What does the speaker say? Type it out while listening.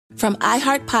From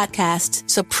iHeart Podcasts,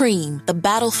 Supreme, The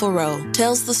Battle for Roe,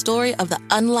 tells the story of the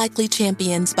unlikely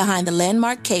champions behind the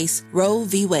landmark case Roe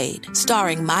v. Wade.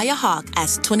 Starring Maya Hawke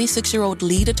as 26-year-old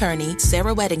lead attorney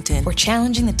Sarah Weddington. We're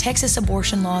challenging the Texas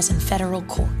abortion laws in federal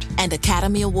court. And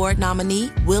Academy Award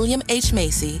nominee William H.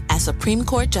 Macy as Supreme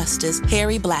Court Justice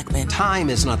Harry Blackmun. Time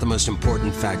is not the most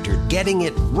important factor. Getting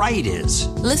it right is.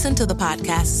 Listen to the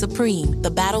podcast Supreme,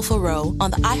 The Battle for Roe on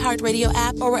the iHeartRadio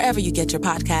app or wherever you get your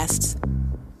podcasts.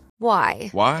 Why?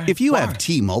 If you have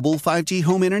T-Mobile 5G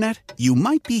home internet, you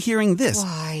might be hearing this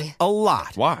a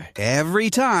lot. Why? Every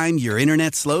time your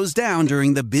internet slows down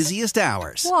during the busiest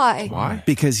hours. Why?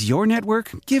 Because your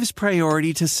network gives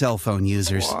priority to cell phone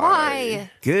users. Why?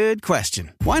 Good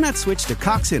question. Why not switch to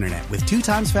Cox Internet with 2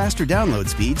 times faster download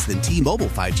speeds than T-Mobile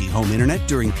 5G home internet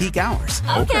during peak hours?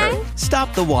 Okay.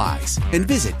 Stop the whys and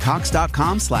visit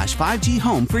cox.com/5G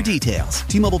home for details.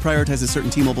 T-Mobile prioritizes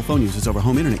certain T-Mobile phone users over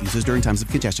home internet users during times of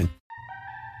congestion.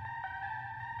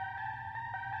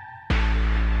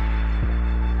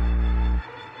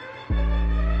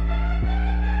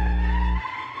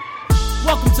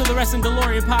 Welcome to the Wrestling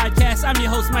DeLorean Podcast. I'm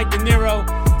your host, Mike De Niro.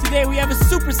 Today we have a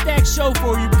super stacked show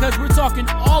for you because we're talking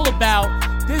all about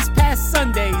this past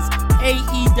Sunday's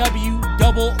AEW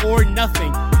Double or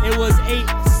Nothing. It was a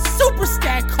super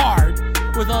stacked card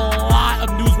with a lot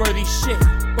of newsworthy shit.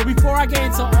 But before I get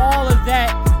into all of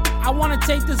that, I want to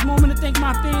take this moment to thank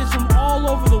my fans from all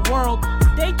over the world.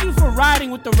 Thank you for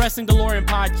riding with the Wrestling DeLorean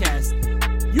Podcast.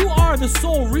 You are the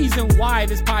sole reason why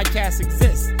this podcast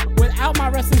exists. Without my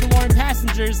Wrestling DeLorean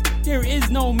passengers, there is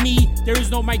no me, there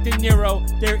is no Mike De Niro,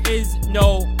 there is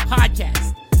no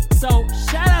podcast. So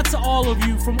shout out to all of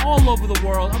you from all over the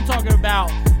world. I'm talking about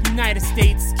United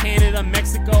States, Canada,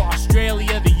 Mexico,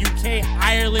 Australia, the UK,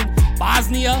 Ireland,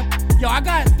 Bosnia. Yo, I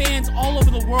got fans all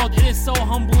over the world. It is so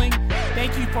humbling.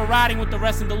 Thank you for riding with the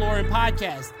Wrestling DeLorean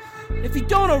Podcast. If you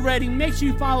don't already, make sure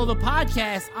you follow the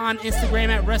podcast on Instagram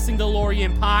at Wrestling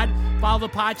DeLorean Pod. Follow the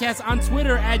podcast on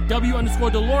Twitter at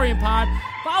W_DeLorean Pod.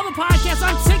 Follow the podcast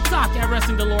on TikTok at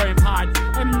Wrestling DeLorean Pod.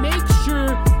 And make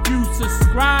sure you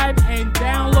subscribe and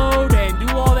download and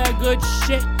do all that good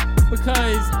shit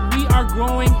because we are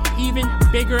growing even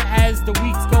bigger as the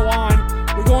weeks go on.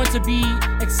 We're going to be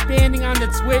expanding on the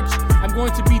Twitch. I'm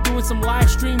going to be doing some live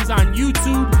streams on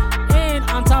YouTube. And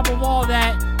on top of all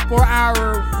that, for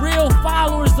our real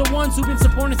followers, the ones who've been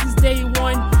supporting since day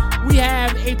one, we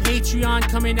have a Patreon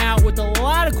coming out with a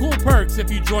lot of cool perks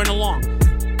if you join along.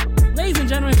 Ladies and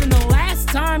gentlemen, from the last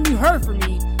time you heard from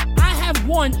me, I have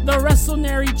won the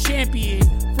WrestleNary Champion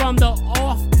from the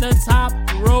Off the Top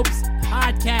Ropes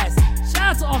podcast. Shout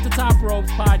out to Off the Top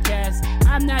Ropes podcast.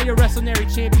 I'm now your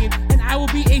WrestleNary Champion, and I will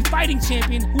be a fighting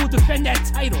champion who will defend that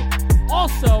title.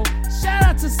 Also, shout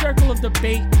out to Circle of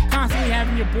Debate, constantly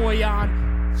having your boy on.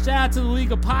 Shout out to the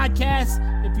League of Podcasts.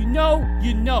 If you know,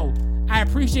 you know. I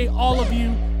appreciate all of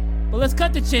you. But let's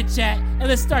cut the chit-chat and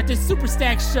let's start this super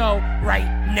stacked show right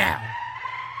now.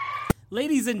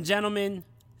 Ladies and gentlemen,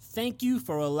 thank you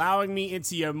for allowing me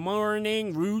into your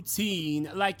morning routine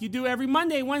like you do every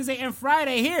Monday, Wednesday, and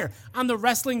Friday here on the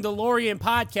Wrestling DeLorean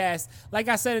Podcast. Like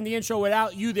I said in the intro,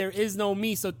 without you, there is no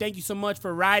me. So thank you so much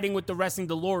for riding with the Wrestling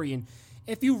DeLorean.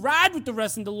 If you ride with the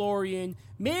Wrestling DeLorean,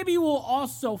 maybe we'll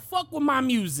also fuck with my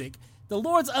music. The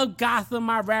Lords of Gotham,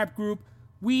 my rap group,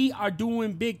 we are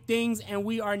doing big things, and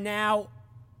we are now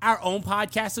our own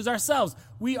podcasters ourselves.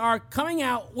 We are coming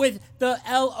out with the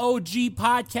LOG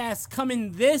podcast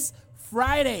coming this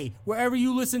Friday. Wherever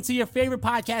you listen to your favorite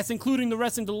podcasts, including the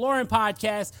Wrestling DeLorean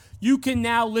podcast, you can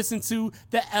now listen to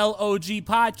the LOG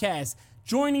podcast.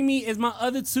 Joining me is my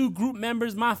other two group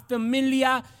members, my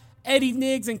familia, Eddie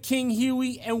Niggs and King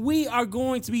Huey, and we are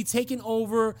going to be taking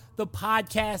over the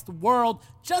podcast world,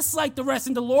 just like the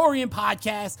Wrestling DeLorean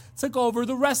podcast took over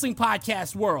the wrestling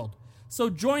podcast world. So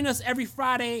join us every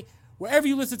Friday, wherever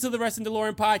you listen to the Wrestling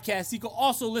DeLorean podcast. You can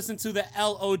also listen to the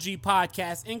LOG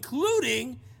podcast,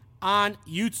 including on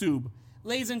YouTube.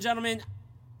 Ladies and gentlemen,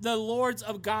 the Lords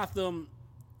of Gotham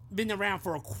been around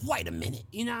for quite a minute.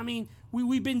 You know what I mean?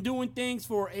 We've been doing things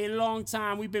for a long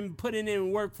time. We've been putting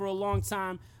in work for a long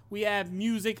time. We have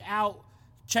music out.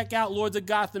 Check out Lords of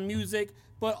Gotham music.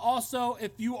 But also,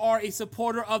 if you are a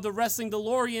supporter of the Wrestling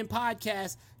DeLorean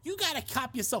podcast, you got to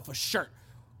cop yourself a shirt.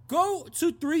 Go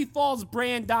to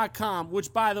threefallsbrand.com,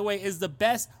 which, by the way, is the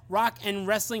best rock and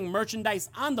wrestling merchandise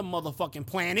on the motherfucking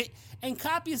planet, and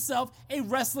cop yourself a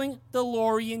Wrestling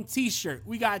DeLorean t-shirt.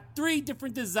 We got 3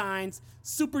 different designs,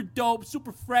 super dope,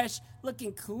 super fresh,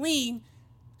 looking clean.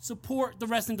 Support the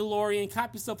Wrestling DeLorean,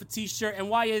 cop yourself a t-shirt, and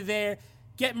while you're there,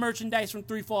 Get merchandise from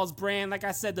Three Falls Brand. Like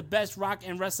I said, the best rock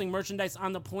and wrestling merchandise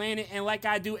on the planet. And like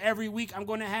I do every week, I'm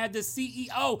going to have the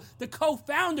CEO, the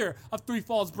co-founder of Three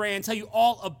Falls Brand, tell you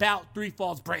all about Three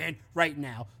Falls Brand right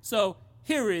now. So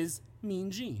here is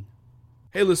Mean Gene.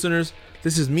 Hey listeners,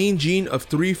 this is Mean Gene of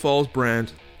Three Falls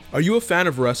Brand. Are you a fan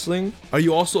of wrestling? Are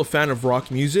you also a fan of rock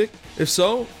music? If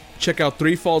so, check out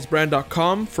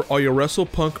threefallsbrand.com for all your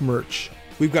WrestlePunk merch.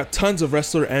 We've got tons of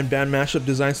wrestler and band mashup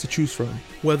designs to choose from,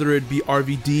 whether it be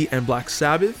RVD and Black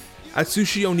Sabbath,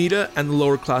 Atsushi Onita and the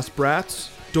Lower Class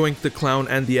Brats, Doink the Clown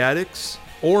and the Addicts,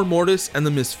 or Mortis and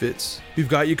the Misfits. We've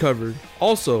got you covered.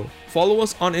 Also, follow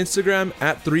us on Instagram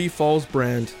at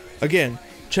threefallsbrand. Again,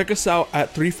 check us out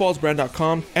at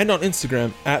threefallsbrand.com and on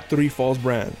Instagram at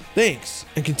threefallsbrand. Thanks,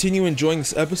 and continue enjoying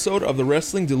this episode of the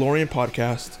Wrestling DeLorean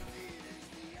podcast.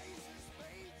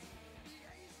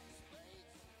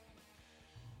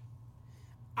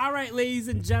 All right, ladies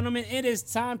and gentlemen, it is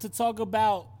time to talk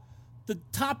about the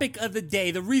topic of the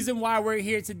day. The reason why we're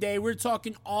here today, we're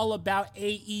talking all about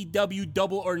AEW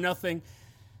Double or Nothing.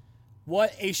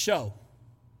 What a show.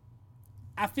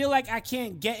 I feel like I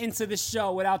can't get into this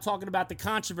show without talking about the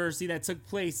controversy that took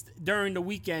place during the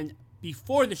weekend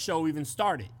before the show even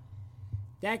started.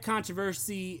 That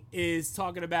controversy is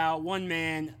talking about one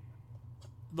man,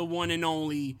 the one and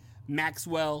only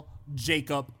Maxwell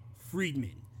Jacob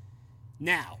Friedman.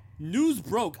 Now, news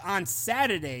broke on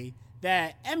Saturday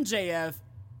that MJF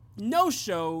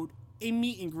no-showed a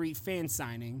meet and greet fan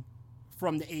signing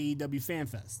from the AEW Fan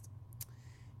Fest.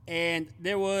 And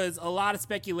there was a lot of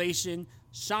speculation.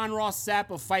 Sean Ross Sapp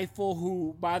of Fightful,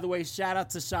 who, by the way, shout out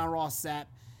to Sean Ross Sapp.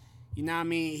 You know what I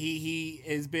mean? He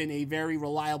has been a very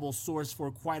reliable source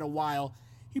for quite a while.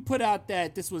 He put out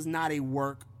that this was not a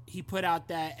work. He put out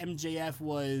that MJF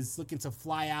was looking to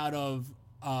fly out of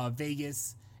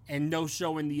Vegas and no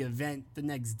show in the event the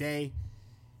next day.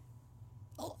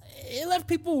 It left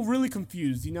people really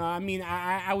confused. You know, I mean,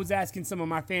 I was asking some of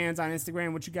my fans on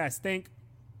Instagram what you guys think.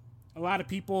 A lot of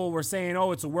people were saying,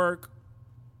 oh, it's a work.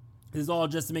 This is all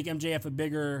just to make MJF a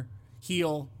bigger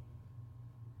heel.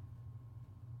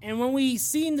 And when we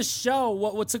seen the show,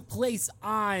 what took place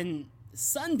on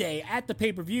Sunday at the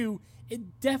pay-per-view,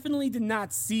 it definitely did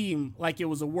not seem like it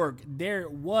was a work. There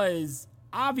was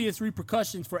obvious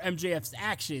repercussions for MJF's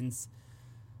actions.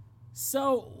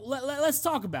 So let's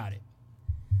talk about it.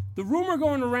 The rumor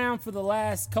going around for the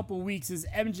last couple of weeks is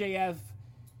MJF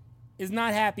is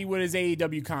not happy with his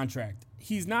AEW contract.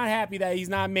 He's not happy that he's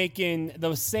not making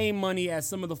the same money as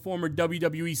some of the former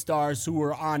WWE stars who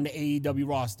were on the AEW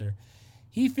roster.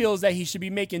 He feels that he should be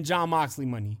making Jon Moxley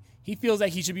money. He feels that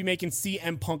he should be making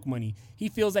CM Punk money. He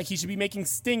feels that he should be making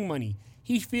Sting money.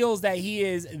 He feels that he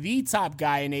is the top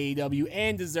guy in AEW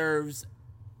and deserves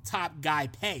top guy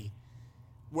pay.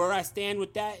 Where I stand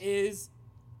with that is,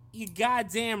 you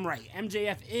goddamn right.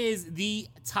 MJF is the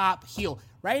top heel.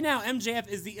 Right now, MJF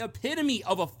is the epitome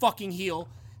of a fucking heel.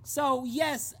 So,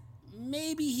 yes,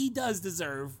 maybe he does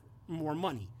deserve more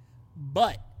money.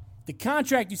 But the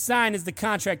contract you sign is the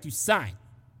contract you sign.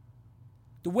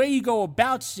 The way you go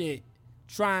about shit,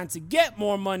 trying to get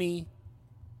more money,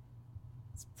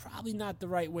 it's probably not the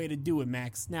right way to do it,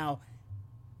 Max. Now,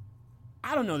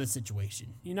 I don't know the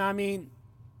situation. You know what I mean?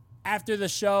 After the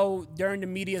show, during the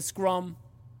media scrum,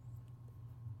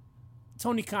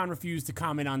 Tony Khan refused to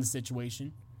comment on the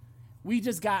situation. We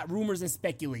just got rumors and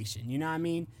speculation. You know what I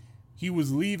mean? He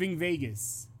was leaving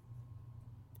Vegas.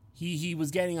 He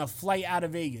was getting a flight out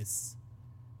of Vegas.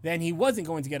 Then he wasn't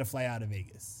going to get a flight out of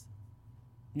Vegas.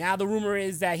 Now the rumor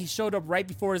is that he showed up right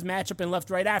before his matchup and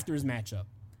left right after his matchup.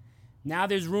 Now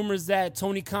there's rumors that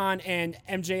Tony Khan and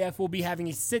MJF will be having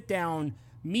a sit-down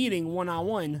meeting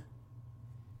one-on-one.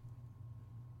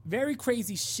 Very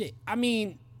crazy shit. I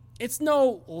mean, it's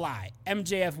no lie.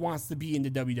 MJF wants to be in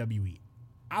the WWE.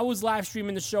 I was live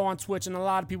streaming the show on Twitch, and a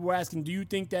lot of people were asking, do you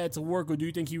think that it's a work, or do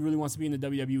you think he really wants to be in the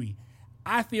WWE?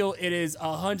 I feel it is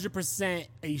 100%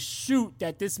 a shoot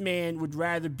that this man would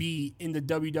rather be in the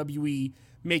WWE,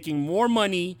 making more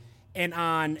money and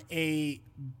on a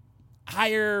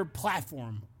higher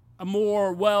platform, a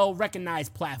more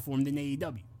well-recognized platform than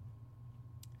AEW.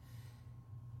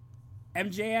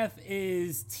 MJF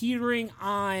is teetering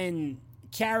on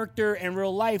character and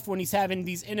real life when he's having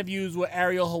these interviews with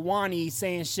Ariel Helwani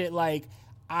saying shit like,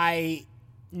 I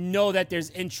know that there's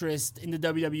interest in the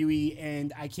WWE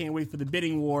and I can't wait for the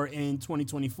bidding war in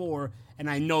 2024, and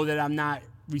I know that I'm not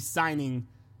re-signing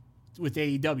with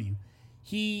AEW.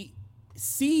 He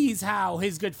sees how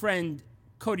his good friend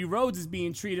Cody Rhodes is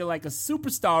being treated like a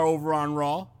superstar over on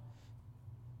Raw.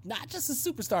 Not just a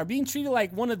superstar, being treated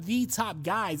like one of the top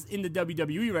guys in the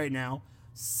WWE right now.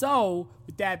 So,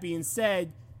 with that being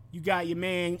said, you got your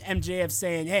man MJF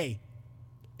saying, hey,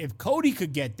 if Cody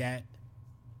could get that,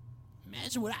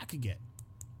 imagine what I could get.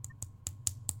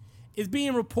 It's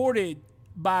being reported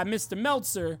by Mr.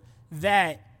 Meltzer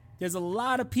that there's a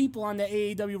lot of people on the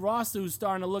AEW roster who's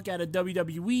starting to look at a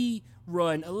WWE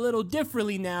run a little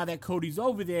differently now that Cody's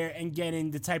over there and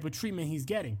getting the type of treatment he's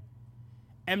getting.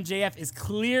 MJF is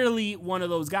clearly one of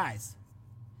those guys.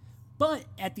 But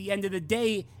at the end of the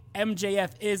day,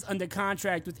 MJF is under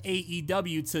contract with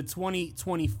AEW to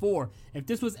 2024. If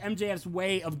this was MJF's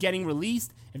way of getting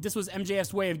released, if this was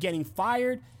MJF's way of getting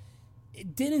fired,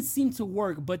 it didn't seem to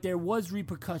work, but there was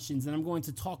repercussions, and I'm going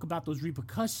to talk about those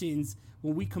repercussions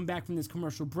when we come back from this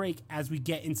commercial break as we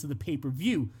get into the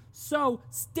pay-per-view. So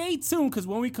stay tuned, because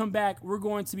when we come back, we're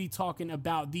going to be talking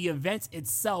about the event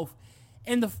itself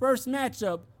and the first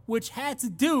matchup, which had to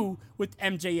do with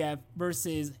MJF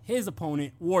versus his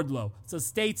opponent, Wardlow. So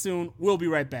stay tuned. We'll be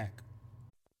right back.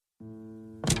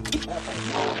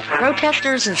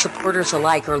 Protesters and supporters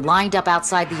alike are lined up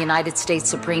outside the United States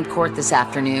Supreme Court this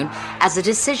afternoon as a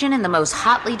decision in the most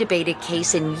hotly debated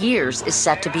case in years is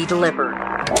set to be delivered.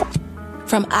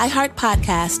 From iHeart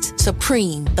Podcasts,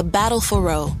 Supreme, The Battle for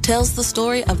Roe, tells the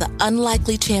story of the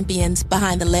unlikely champions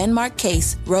behind the landmark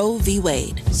case Roe v.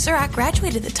 Wade. Sir, I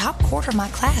graduated the top quarter of my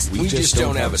class. We just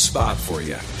don't have a spot for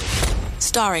you.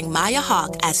 Starring Maya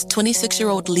Hawke as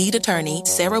 26-year-old lead attorney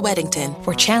Sarah Weddington.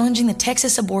 We're challenging the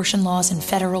Texas abortion laws in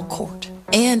federal court.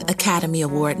 And Academy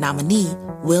Award nominee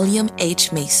William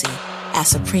H. Macy as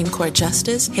Supreme Court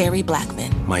Justice Harry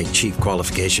Blackmun. My chief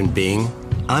qualification being,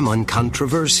 I'm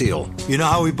uncontroversial. You know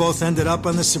how we both ended up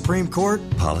on the Supreme Court?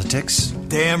 Politics?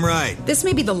 Damn right. This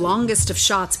may be the longest of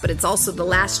shots, but it's also the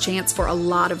last chance for a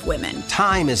lot of women.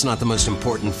 Time is not the most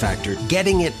important factor.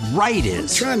 Getting it right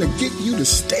is. I'm trying to get you to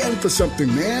stand for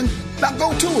something, man. Now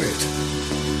go to it.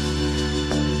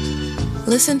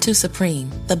 Listen to Supreme,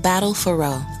 The Battle for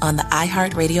Roe on the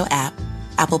iHeartRadio app,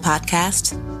 Apple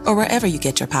Podcasts, or wherever you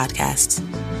get your podcasts.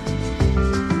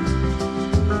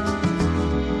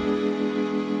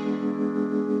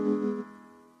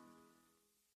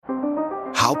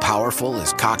 How powerful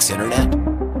is Cox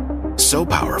Internet? So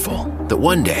powerful that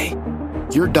one day,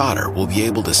 your daughter will be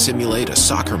able to simulate a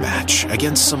soccer match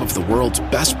against some of the world's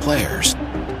best players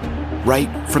right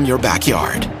from your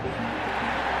backyard.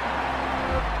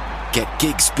 Get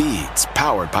gig speeds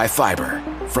powered by fiber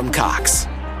from Cox.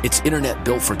 It's internet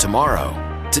built for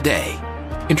tomorrow, today.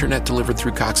 Internet delivered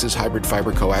through Cox's hybrid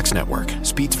fiber coax network.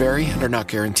 Speeds vary and are not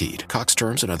guaranteed. Cox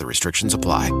terms and other restrictions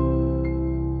apply.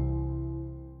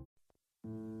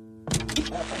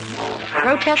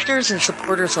 Protesters and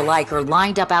supporters alike are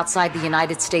lined up outside the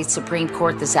United States Supreme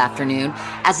Court this afternoon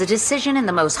as a decision in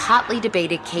the most hotly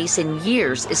debated case in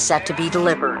years is set to be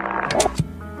delivered.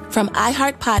 From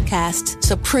iHeart Podcasts,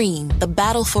 Supreme, The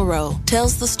Battle for Roe,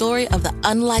 tells the story of the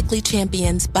unlikely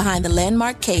champions behind the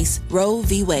landmark case Roe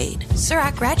v. Wade. Sir,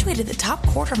 I graduated the top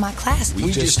quarter of my class.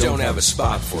 We just don't have a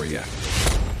spot for you.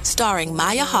 Starring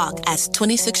Maya Hawke as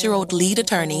 26-year-old lead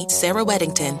attorney Sarah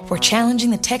Weddington. We're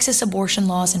challenging the Texas abortion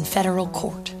laws in federal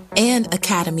court. And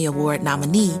Academy Award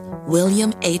nominee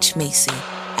William H. Macy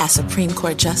as Supreme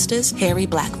Court Justice Harry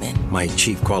Blackmun. My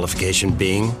chief qualification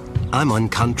being, I'm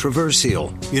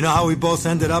uncontroversial. You know how we both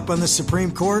ended up on the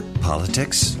Supreme Court?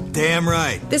 Politics? Damn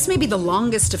right. This may be the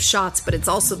longest of shots, but it's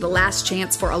also the last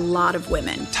chance for a lot of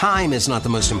women. Time is not the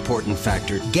most important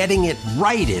factor. Getting it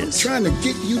right is. I'm trying to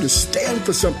get you to stand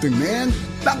for something, man.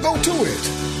 Now go to it.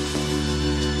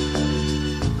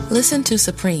 Listen to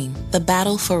Supreme, The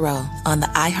Battle for Roe on the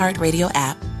iHeartRadio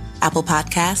app, Apple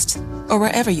Podcasts, or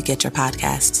wherever you get your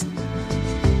podcasts.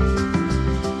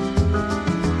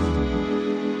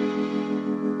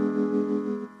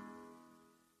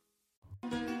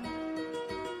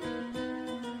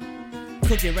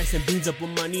 Cooking rice and beans up with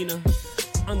my Nina.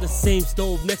 On the same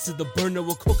stove next to the burner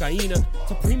with cocaine.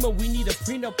 To Prima, we need a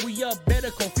prenup. We up, better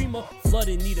call FEMA.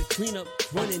 Flooding need a cleanup.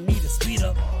 Running need a speed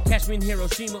up. Catch me in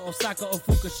Hiroshima, Osaka, or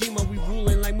Fukushima. We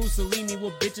ruling like Mussolini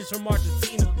with bitches from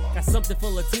Argentina. Got something for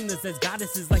Latinas that's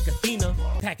goddesses like Athena.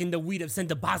 Packing the weed up, sent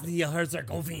to Bosnia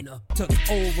Herzegovina. Took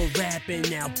over rapping,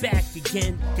 now back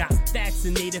again. Got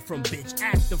vaccinated from bitch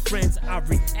actor friends. I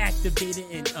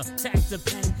reactivated and attacked the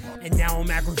pen. And now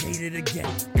I'm aggravated again,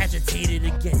 agitated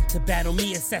again. To battle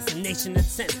me, assassination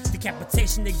attempt,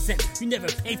 decapitation exempt. You never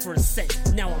pay for a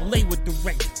cent. Now I'm late with the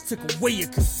rent. Took away your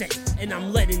consent, and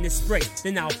I'm letting it spray.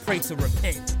 Then I'll pray to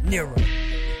repent. Nero.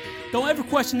 Don't ever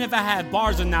question if I have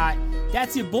bars or not.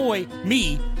 That's your boy,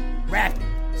 me, rapping.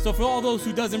 So for all those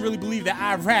who doesn't really believe that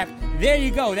I rap, there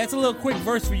you go. That's a little quick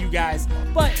verse for you guys.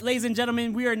 But ladies and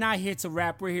gentlemen, we are not here to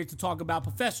rap. We're here to talk about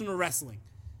professional wrestling.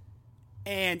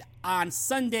 And on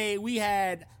Sunday, we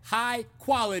had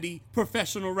high-quality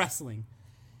professional wrestling.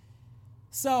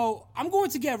 So I'm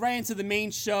going to get right into the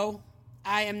main show.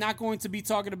 I am not going to be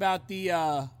talking about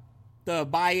the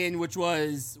buy-in, which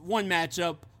was one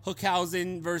matchup,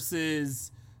 Hookhausen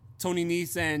versus Tony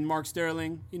Nese and Mark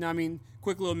Sterling. You know what I mean?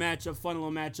 Quick little matchup, fun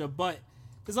little matchup. But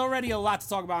there's already a lot to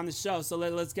talk about on the show, so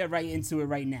let's get right into it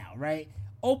right now, right?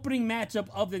 Opening matchup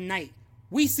of the night.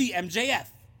 We see MJF.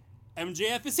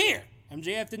 MJF is here.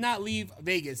 MJF did not leave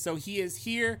Vegas, so he is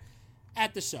here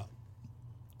at the show.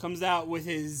 Comes out with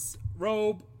his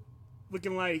robe,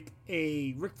 looking like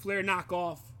a Ric Flair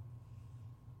knockoff.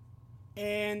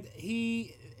 And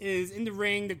he is in the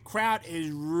ring. The crowd is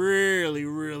really,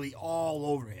 really all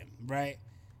over him, right?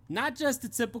 Not just the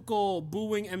typical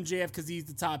booing MJF because he's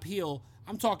the top heel.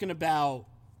 I'm talking about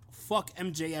fuck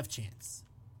MJF chants.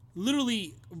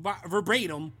 Literally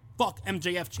verbatim, fuck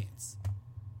MJF chants.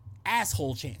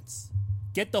 Asshole chants.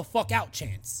 Get the fuck out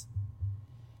chants.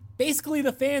 Basically,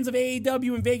 the fans of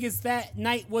AEW in Vegas that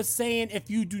night was saying,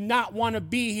 if you do not want to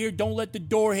be here, don't let the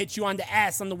door hit you on the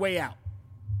ass on the way out.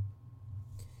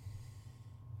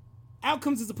 Out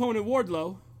comes his opponent,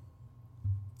 Wardlow,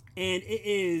 and it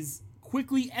is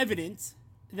quickly evident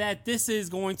that this is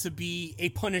going to be a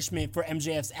punishment for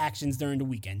MJF's actions during the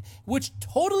weekend, which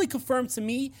totally confirmed to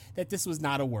me that this was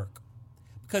not a work.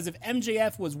 Because if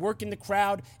MJF was working the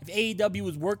crowd, if AEW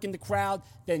was working the crowd,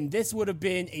 then this would have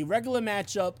been a regular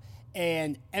matchup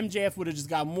and MJF would have just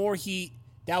got more heat.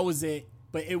 That was it,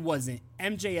 but it wasn't.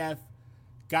 MJF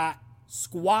got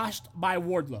squashed by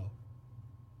Wardlow.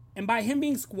 And by him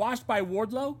being squashed by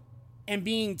Wardlow and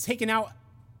being taken out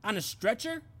on a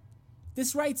stretcher,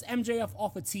 this writes MJF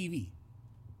off of TV,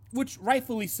 which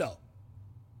rightfully so.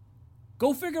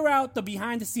 Go figure out the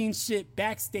behind-the-scenes shit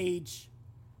backstage.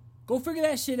 Go figure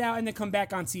that shit out and then come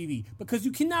back on TV. Because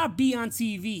you cannot be on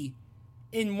TV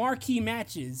in marquee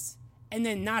matches and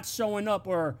then not showing up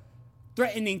or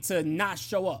threatening to not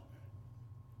show up.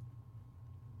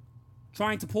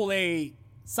 Trying to pull a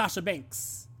Sasha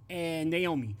Banks and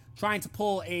Naomi. Trying to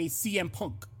pull a CM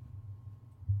Punk.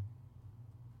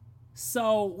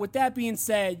 So, with that being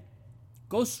said,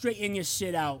 go straighten your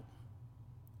shit out.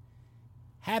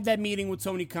 Have that meeting with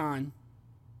Tony Khan.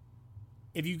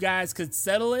 If you guys could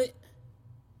settle it,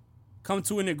 come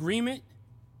to an agreement,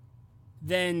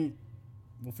 then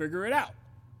we'll figure it out.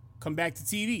 Come back to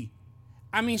TV.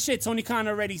 I mean, shit, Tony Khan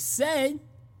already said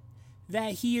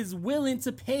that he is willing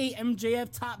to pay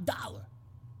MJF top dollar.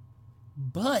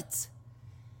 But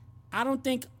I don't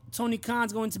think Tony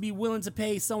Khan's going to be willing to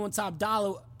pay someone top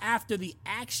dollar after the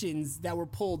actions that were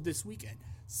pulled this weekend.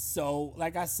 So,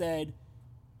 like I said,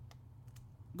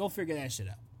 go figure that shit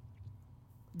out.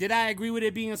 Did I agree with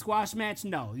it being a squash match?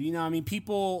 No. You know what I mean?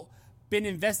 People been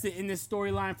invested in this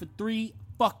storyline for 3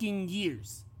 fucking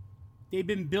years. They've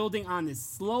been building on this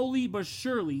slowly but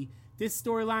surely. This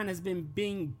storyline has been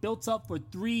being built up for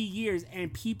 3 years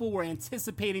and people were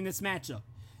anticipating this matchup.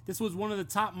 This was one of the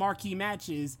top marquee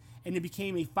matches and it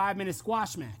became a 5-minute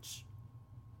squash match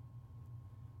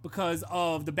because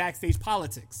of the backstage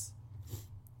politics.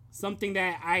 Something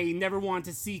that I never wanted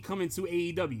to see come into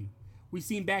AEW. We've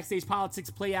seen backstage politics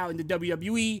play out in the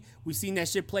WWE. We've seen that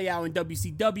shit play out in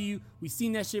WCW. We've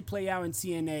seen that shit play out in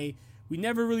TNA. We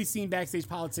never really seen backstage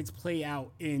politics play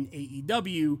out in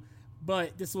AEW,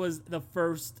 but this was the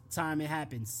first time it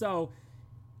happened. So,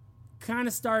 kind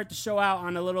of started to show out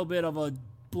on a little bit of a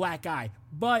black eye.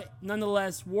 But,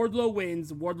 nonetheless, Wardlow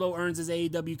wins. Wardlow earns his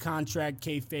AEW contract,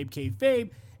 kayfabe,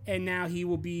 and now he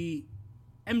will be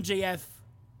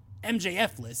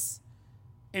MJF-less.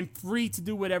 And free to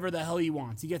do whatever the hell he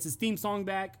wants. He gets his theme song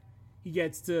back. He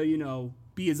gets to,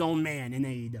 be his own man in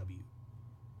AEW.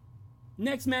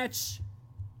 Next match,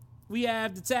 we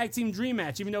have the Tag Team Dream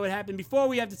Match. Even though it happened before,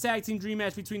 we have the Tag Team Dream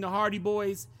Match between the Hardy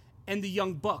Boys and the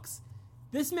Young Bucks.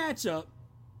 This matchup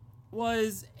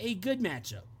was a good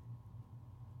matchup.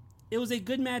 It was a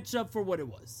good matchup for what it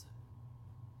was.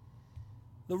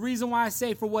 The reason why I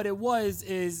say for what it was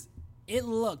is it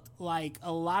looked like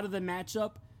a lot of the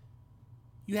matchup,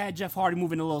 you had Jeff Hardy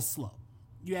moving a little slow.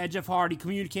 You had Jeff Hardy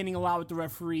communicating a lot with the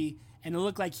referee, and it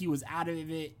looked like he was out of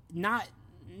it. Not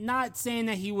saying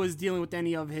that he was dealing with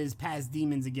any of his past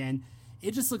demons again.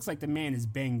 It just looks like the man is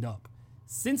banged up.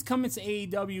 Since coming to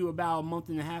AEW about a month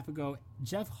and a half ago,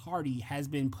 Jeff Hardy has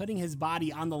been putting his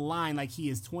body on the line like he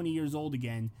is 20 years old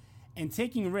again, and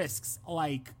taking risks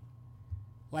like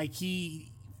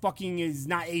he fucking is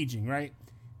not aging, right?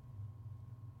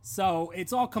 So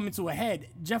it's all coming to a head.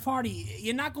 Jeff Hardy,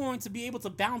 you're not going to be able to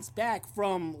bounce back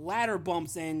from ladder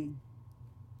bumps and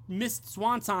missed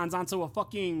swantons onto a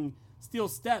fucking steel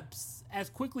steps as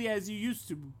quickly as you used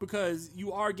to because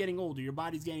you are getting older. Your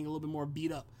body's getting a little bit more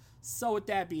beat up. So with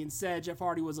that being said, Jeff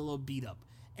Hardy was a little beat up.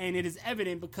 And it is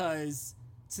evident because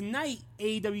tonight,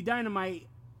 AEW Dynamite,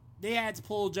 they had to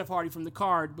pull Jeff Hardy from the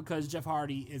card because Jeff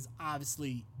Hardy is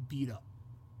obviously beat up.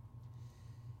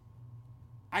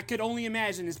 I could only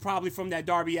imagine it's probably from that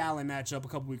Darby Allin matchup a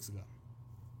couple weeks ago.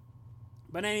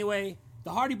 But anyway,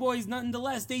 the Hardy Boys,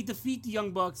 nonetheless, they defeat the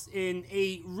Young Bucks in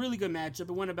a really good matchup.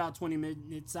 It went about 20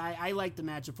 minutes. I like the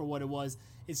matchup for what it was.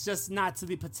 It's just not to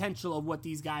the potential of what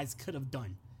these guys could have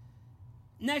done.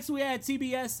 Next, we had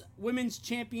TBS Women's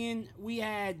Champion. We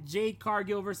had Jade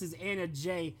Cargill versus Anna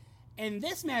Jay. And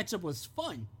this matchup was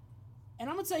fun. And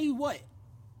I'm going to tell you what.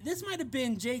 This might have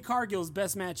been Jade Cargill's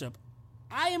best matchup.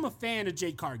 I am a fan of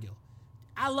Jade Cargill.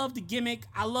 I love the gimmick.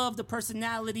 I love the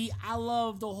personality. I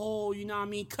love the whole, you know what I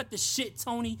mean, cut the shit,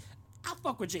 Tony. I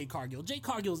fuck with Jade Cargill. Jade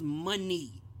Cargill's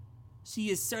money. She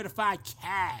is certified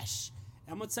cash.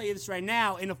 And I'm going to tell you this right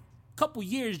now. In a couple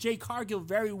years, Jade Cargill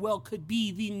very well could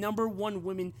be the number one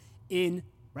woman in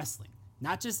wrestling.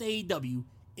 Not just AEW,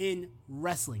 in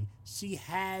wrestling. She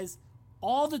has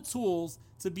all the tools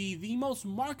to be the most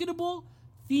marketable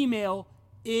female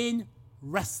in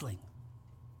wrestling.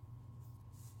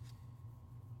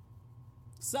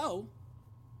 So,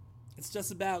 it's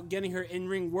just about getting her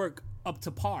in-ring work up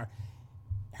to par.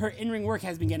 Her in-ring work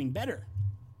has been getting better.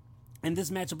 And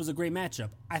this matchup was a great matchup.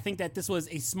 I think that this was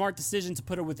a smart decision to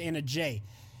put her with Anna Jay.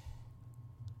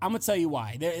 I'm going to tell you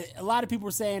why. A lot of people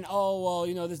were saying, oh, well,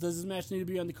 you know, does this match need to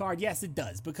be on the card? Yes, it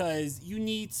does. Because you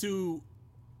need to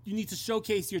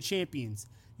showcase your champions.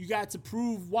 You got to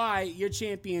prove why your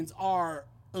champions are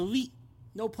elite.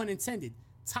 No pun intended.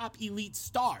 Top elite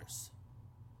stars.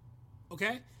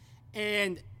 Okay?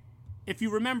 And if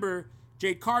you remember,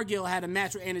 Jade Cargill had a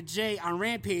match with Anna Jay on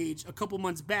Rampage a couple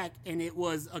months back, and it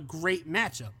was a great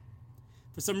matchup.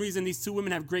 For some reason, these two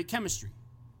women have great chemistry.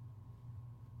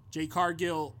 Jade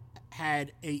Cargill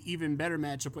had an even better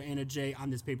matchup with Anna Jay on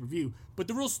this pay-per-view. But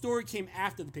the real story came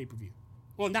after the pay-per-view.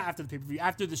 Well, not after the pay-per-view,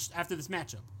 after this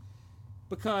matchup.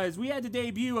 Because we had the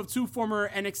debut of two former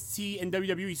NXT and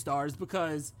WWE stars,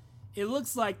 because it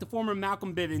looks like the former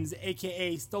Malcolm Bivens,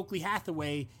 a.k.a. Stokely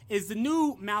Hathaway, is the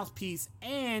new mouthpiece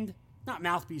and... Not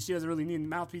mouthpiece, she doesn't really need a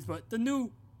mouthpiece, but the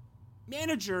new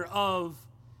manager of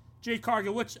Jade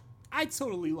Cargill, which I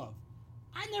totally love.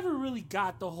 I never really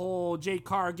got the whole Jade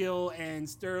Cargill and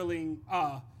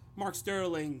Mark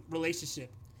Sterling relationship.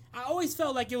 I always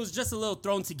felt like it was just a little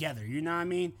thrown together, you know what I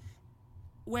mean?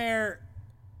 Where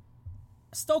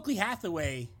Stokely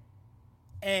Hathaway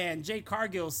and Jade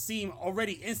Cargill seem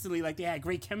already instantly like they had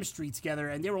great chemistry together,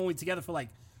 and they were only together for like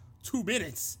 2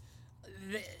 minutes.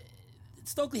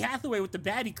 Stokely Hathaway with the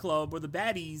Baddie Club, or the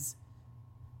Baddies,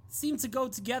 seemed to go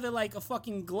together like a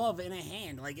fucking glove in a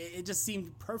hand. Like, it just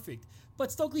seemed perfect.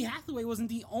 But Stokely Hathaway wasn't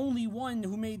the only one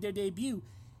who made their debut.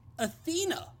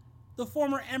 Athena, the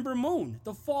former Ember Moon,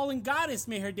 the fallen goddess,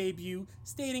 made her debut,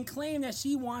 stating claim that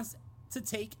she wants to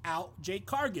take out Jade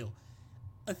Cargill.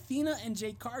 Athena and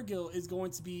Jade Cargill is going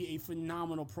to be a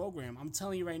phenomenal program. I'm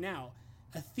telling you right now,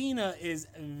 Athena is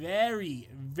very,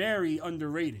 very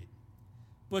underrated.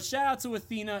 But shout out to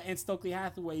Athena and Stokely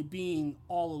Hathaway being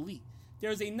all elite.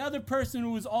 There's another person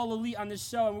who is all elite on this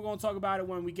show, and we're going to talk about it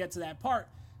when we get to that part.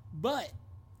 But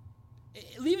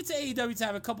leave it to AEW to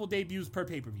have a couple debuts per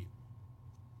pay-per-view.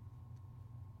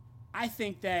 I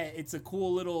think that it's a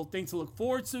cool little thing to look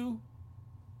forward to,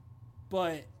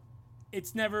 but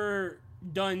it's never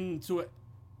done to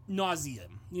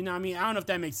nauseam. You know what I mean? I don't know if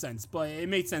that makes sense, but it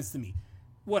made sense to me.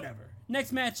 Whatever.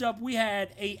 Next matchup, we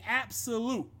had a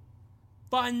absolute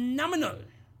phenomenal,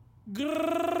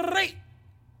 great,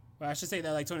 well, I should say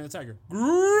that like Tony the Tiger,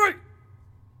 great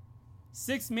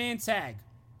 6-man tag.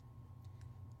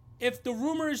 If the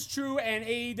rumor is true and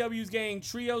AEW is getting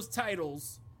trios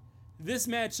titles, this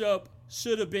matchup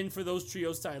should have been for those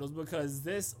trios titles, because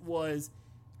this was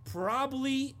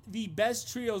probably the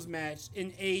best trios match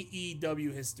in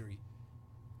AEW history.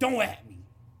 Don't at me.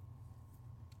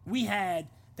 We had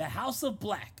the House of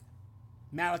Black,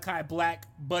 Malachi Black,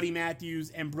 Buddy Matthews,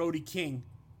 and Brody King,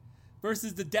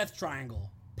 versus the Death Triangle,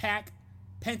 Pac,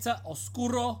 Penta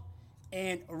Oscuro,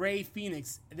 and Rey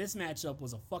Fenix. This matchup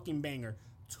was a fucking banger.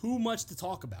 Too much to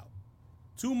talk about.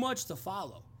 Too much to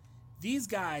follow. These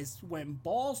guys went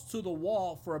balls to the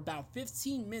wall for about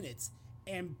 15 minutes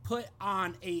and put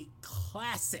on a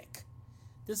classic.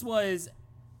 This was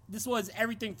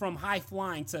everything from high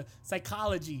flying to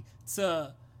psychology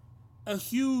to a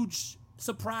huge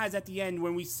surprise at the end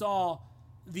when we saw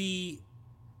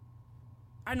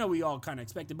I know we all kind of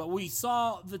expected, but we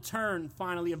saw the turn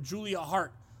finally of Julia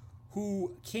Hart,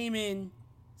 who came in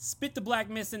spit the black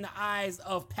mist in the eyes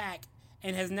of Pac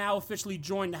and has now officially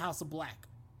joined the House of Black.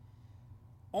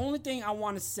 Only thing I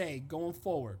want to say going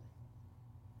forward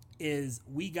is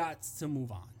we got to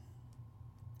move on.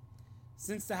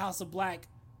 Since the House of Black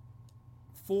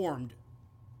formed,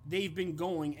 they've been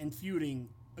going and feuding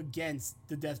against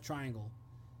the Death Triangle.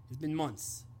 It's been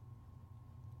months.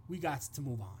 We got to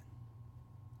move on.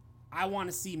 I want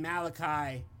to see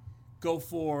Malachi go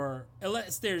for,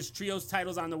 unless there's trios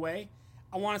titles on the way,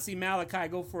 I want to see Malachi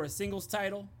go for a singles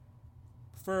title,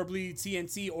 preferably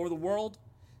TNT or the World.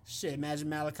 Shit, imagine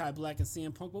Malachi Black and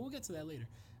CM Punk, but we'll get to that later.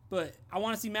 But I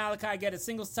want to see Malachi get a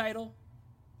singles title.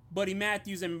 Buddy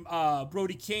Matthews and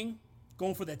Brody King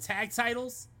going for the tag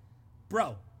titles.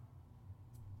 Bro,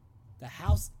 the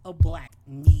House of Black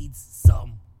needs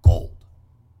some gold.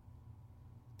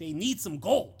 They need some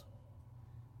gold.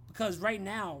 Because right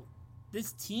now,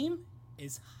 this team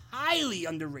is highly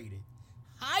underrated.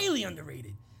 Highly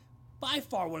underrated. By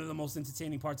far one of the most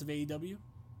entertaining parts of AEW.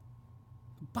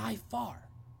 By far.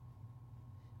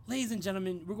 Ladies and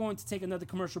gentlemen, we're going to take another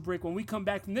commercial break. When we come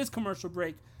back from this commercial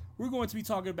break, we're going to be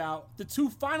talking about the two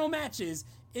final matches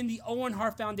in the Owen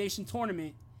Hart Foundation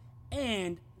tournament,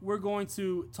 and we're going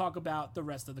to talk about the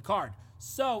rest of the card.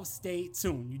 So stay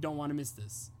tuned. You don't want to miss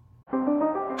this.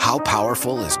 How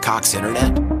powerful is Cox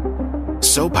Internet?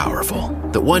 So powerful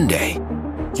that one day,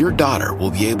 your daughter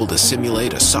will be able to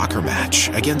simulate a soccer match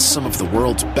against some of the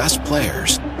world's best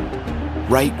players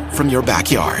right from your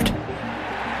backyard.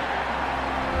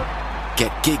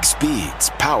 Get gig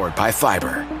speeds powered by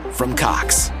fiber from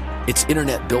Cox. It's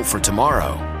internet built for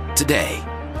tomorrow, today.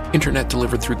 Internet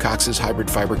delivered through Cox's hybrid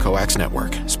fiber coax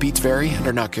network. Speeds vary and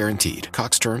are not guaranteed.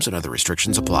 Cox terms and other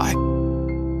restrictions apply.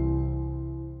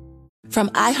 From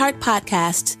iHeart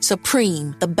Podcasts,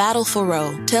 Supreme, The Battle for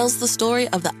Roe, tells the story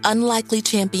of the unlikely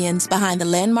champions behind the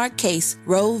landmark case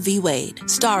Roe v. Wade,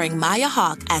 starring Maya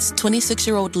Hawke as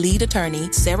 26-year-old lead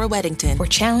attorney Sarah Weddington. We're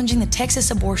challenging the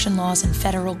Texas abortion laws in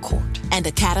federal court. And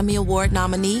Academy Award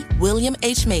nominee William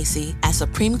H. Macy as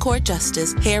Supreme Court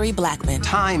Justice Harry Blackmun.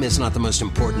 Time is not the most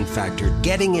important factor.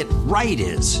 Getting it right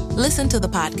is. Listen to the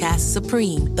podcast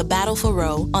Supreme, The Battle for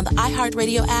Roe on the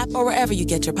iHeartRadio app or wherever you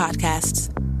get your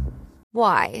podcasts.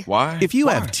 Why? Why? If you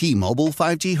have T-Mobile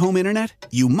 5G home internet,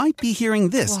 you might be hearing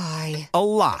this Why? a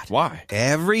lot. Why?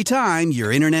 Every time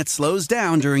your internet slows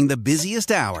down during the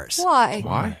busiest hours.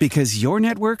 Why? Because your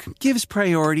network gives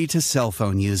priority to cell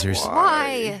phone users.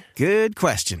 Why? Good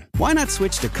question. Why not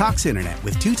switch to Cox Internet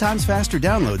with 2 times faster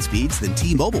download speeds than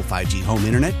T-Mobile 5G home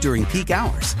internet during peak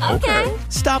hours? Okay.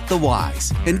 Stop the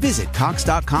whys and visit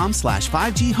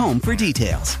cox.com/5G home for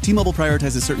details. T-Mobile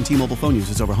prioritizes certain T-Mobile phone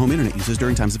users over home internet users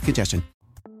during times of congestion.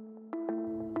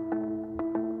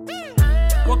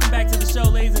 Welcome back to the show,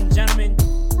 ladies and gentlemen.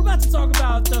 We're about to talk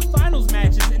about the finals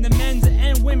matches in the men's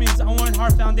and women's Owen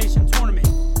Hart Foundation tournament.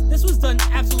 This was done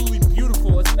absolutely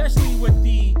beautiful, especially with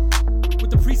the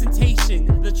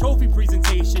presentation, the trophy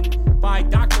presentation by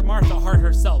Dr. Martha Hart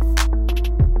herself.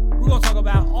 We're going to talk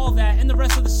about all that and the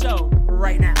rest of the show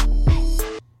right now.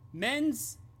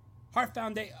 Men's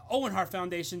Owen Hart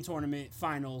Foundation tournament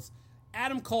finals.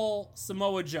 Adam Cole,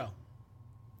 Samoa Joe.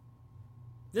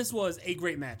 This was a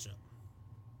great matchup.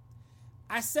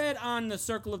 I said on the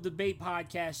Circle of Debate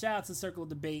podcast, shout out to Circle of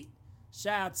Debate,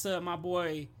 shout out to my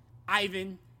boy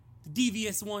Ivan, the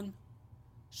devious one,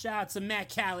 shout out to Matt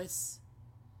Callis,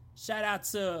 shout out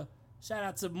to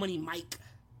Money Mike,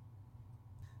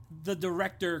 the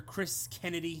director Chris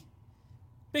Kennedy.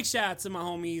 Big shout out to my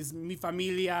homies, Mi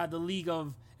Familia, the League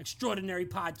of Extraordinary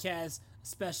Podcasts,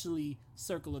 especially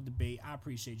Circle of Debate. I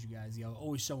appreciate you guys, yo,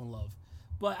 always showing love.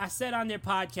 But I said on their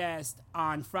podcast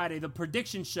on Friday, the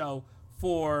prediction show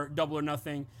for Double or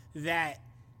Nothing, that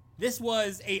this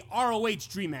was a ROH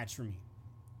dream match for me.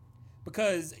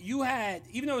 Because you had,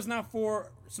 even though it's not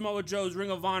for Samoa Joe's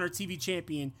Ring of Honor TV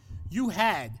champion, you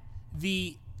had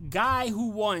the guy who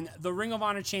won the Ring of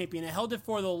Honor champion and held it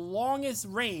for the longest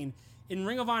reign in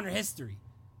Ring of Honor history.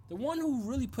 The one who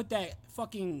really put that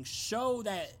fucking show,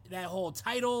 that whole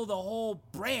title, the whole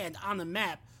brand on the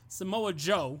map, Samoa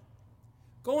Joe,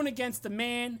 going against the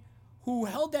man who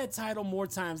held that title more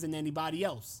times than anybody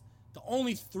else. The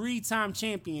only 3-time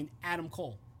champion, Adam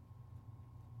Cole.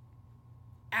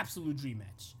 Absolute dream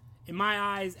match. In my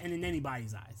eyes and in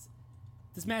anybody's eyes.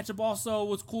 This matchup also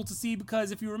was cool to see because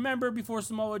if you remember, before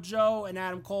Samoa Joe and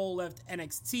Adam Cole left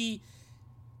NXT,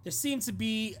 there seemed to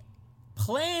be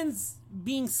plans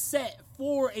being set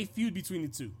for a feud between the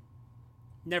two.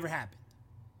 Never happened.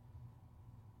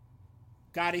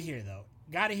 Got it here, though.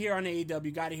 Got it here on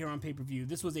AEW, got it here on pay-per-view.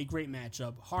 This was a great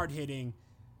matchup, hard-hitting,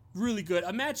 really good.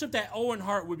 A matchup that Owen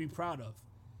Hart would be proud of.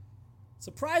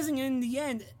 Surprising in the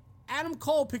end, Adam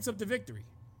Cole picks up the victory.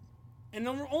 And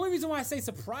the only reason why I say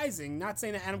surprising, not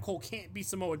saying that Adam Cole can't beat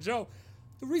Samoa Joe,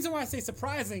 the reason why I say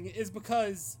surprising is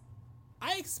because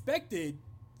I expected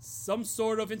some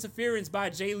sort of interference by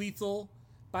Jay Lethal,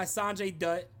 by Sanjay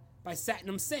Dutt, by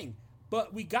Satnam Singh.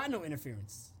 But we got no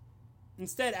interference.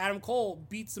 Instead, Adam Cole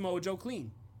beat Samoa Joe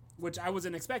clean, which I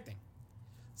wasn't expecting.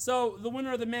 So the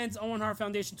winner of the men's Owen Hart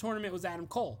Foundation tournament was Adam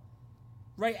Cole.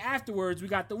 Right afterwards, we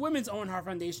got the women's Owen Hart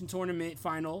Foundation tournament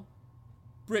final,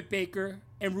 Britt Baker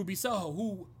and Ruby Soho,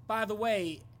 who, by the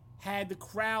way, had the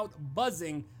crowd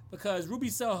buzzing because Ruby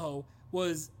Soho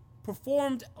was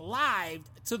performed live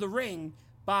to the ring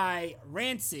by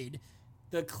Rancid,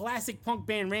 the classic punk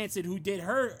band Rancid, who did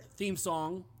her theme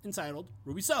song entitled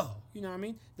Ruby Soho. You know what I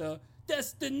mean? The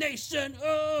Destination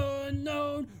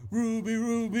Unknown, Ruby,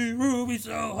 Ruby, Ruby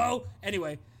Soho.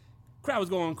 Anyway, crowd was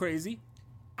going crazy.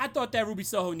 I thought that Ruby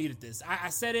Soho needed this. I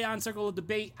said it on Circle of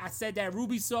Debate. I said that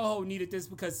Ruby Soho needed this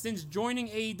because since joining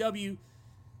AEW,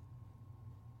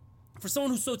 for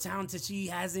someone who's so talented, she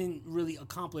hasn't really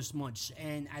accomplished much.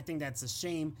 And I think that's a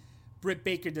shame. Britt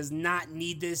Baker does not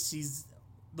need this. She's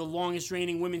the longest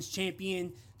reigning women's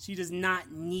champion. She does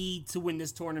not need to win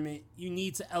this tournament. You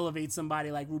need to elevate somebody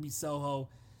like Ruby Soho.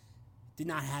 Did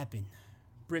not happen.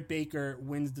 Britt Baker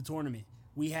wins the tournament.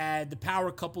 We had the power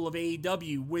couple of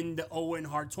AEW win the Owen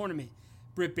Hart tournament,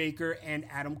 Britt Baker and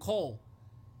Adam Cole.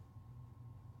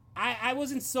 I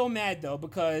wasn't so mad, though,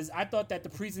 because I thought that the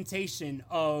presentation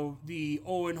of the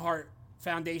Owen Hart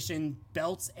Foundation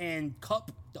belts and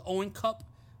cup, the Owen Cup,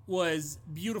 was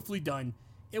beautifully done.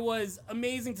 It was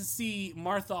amazing to see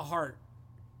Martha Hart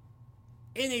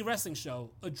in a wrestling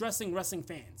show addressing wrestling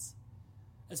fans,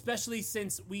 especially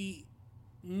since we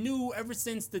knew ever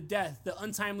since the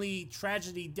untimely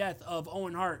tragedy death of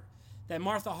Owen Hart, that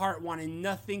Martha Hart wanted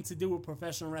nothing to do with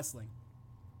professional wrestling.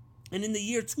 And in the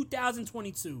year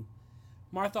 2022,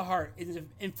 Martha Hart is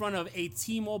in front of a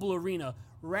T-Mobile Arena,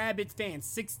 rabid fans,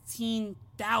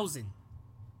 16,000.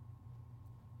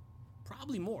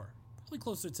 Probably more. Probably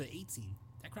closer to 18.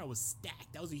 That crowd was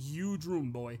stacked. That was a huge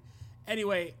room, boy.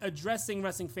 Anyway, addressing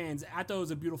wrestling fans, I thought it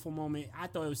was a beautiful moment. I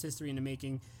thought it was history in the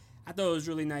making. I thought it was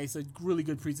really nice, a really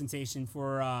good presentation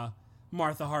for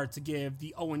Martha Hart to give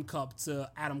the Owen Cup to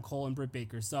Adam Cole and Britt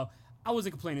Baker. So I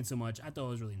wasn't complaining too much. I thought it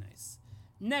was really nice.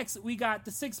 Next, we got the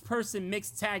 6-person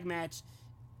mixed tag match.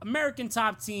 American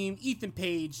Top Team, Ethan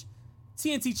Page,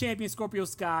 TNT Champion Scorpio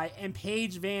Sky, and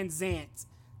Paige Van Zant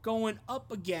going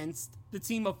up against the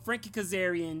team of Frankie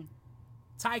Kazarian,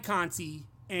 Ty Conti,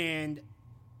 and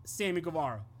Sammy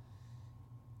Guevara.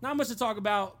 Not much to talk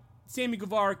about. Sammy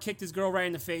Guevara kicked his girl right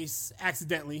in the face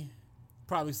accidentally.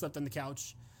 Probably slept on the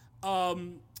couch.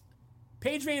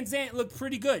 Paige Van Zant looked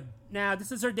pretty good. Now,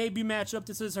 this is her debut matchup.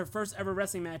 This is her first ever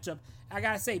wrestling matchup. I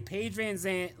gotta say, Paige Van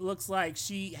Zant looks like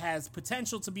she has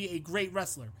potential to be a great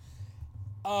wrestler.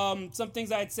 Some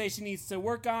things I'd say she needs to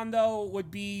work on, though, would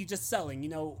be just selling. You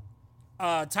know,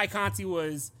 Ty Conti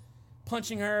was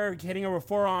punching her, hitting her with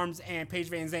forearms, and Paige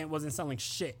Van Zant wasn't selling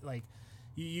shit. Like,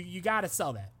 you gotta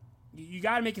sell that. You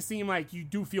got to make it seem like you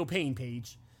do feel pain,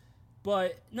 Paige.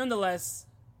 But nonetheless,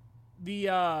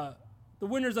 the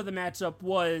winners of the matchup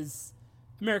was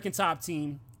American Top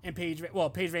Team and Paige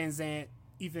Van Zant,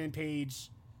 Ethan Page,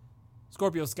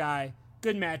 Scorpio Sky.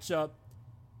 Good matchup.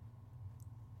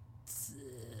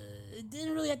 It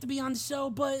didn't really have to be on the show,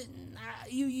 but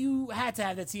you had to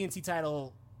have the TNT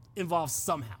title involved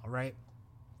somehow, right?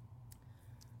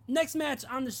 Next match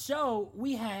on the show,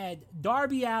 we had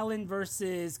Darby Allin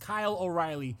versus Kyle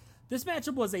O'Reilly. This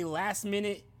matchup was a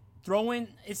last-minute throw-in.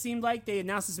 It seemed like they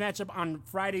announced this matchup on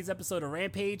Friday's episode of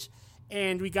Rampage,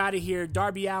 and we got to hear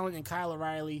Darby Allin and Kyle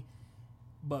O'Reilly.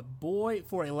 But boy,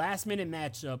 for a last-minute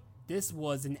matchup, this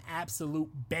was an absolute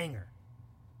banger.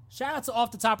 Shout out to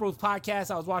Off the Top Ropes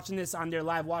Podcast. I was watching this on their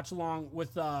live watch-along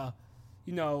with, my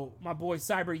boy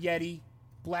Cyber Yeti,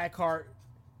 Blackheart.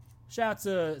 Shout out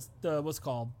to the,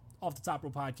 Off the Top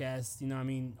Rope Podcast. You know what I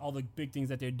mean? All the big things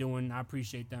that they're doing. I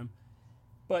appreciate them.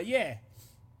 But yeah,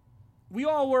 we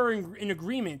all were in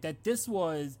agreement that this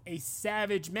was a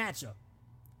savage matchup.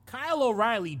 Kyle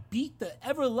O'Reilly beat the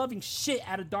ever-loving shit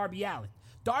out of Darby Allin.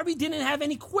 Darby didn't have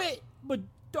any quit, but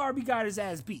Darby got his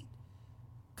ass beat.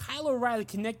 Kyle O'Reilly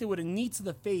connected with a knee to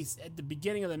the face at the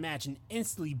beginning of the match and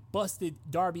instantly busted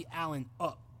Darby Allin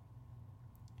up.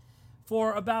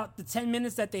 For about the 10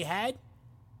 minutes that they had,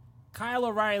 Kyle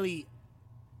O'Reilly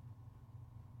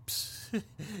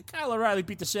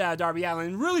beat the shit out of Darby Allin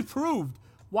and really proved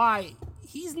why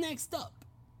he's next up.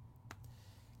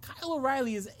 Kyle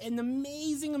O'Reilly is an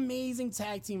amazing, amazing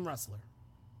tag team wrestler.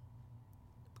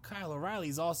 Kyle O'Reilly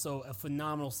is also a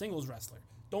phenomenal singles wrestler.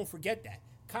 Don't forget that.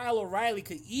 Kyle O'Reilly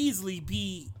could easily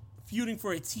be feuding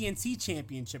for a TNT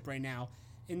championship right now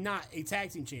and not a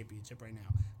tag team championship right now.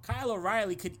 Kyle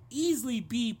O'Reilly could easily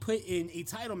be put in a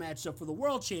title matchup for the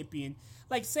world champion.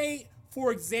 Like, say,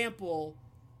 for example,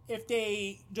 if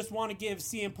they just want to give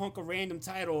CM Punk a random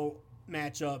title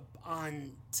matchup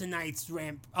on tonight's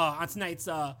AEW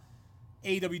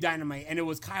Dynamite, and it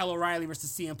was Kyle O'Reilly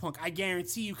versus CM Punk, I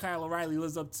guarantee you Kyle O'Reilly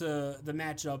lives up to the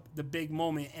matchup, the big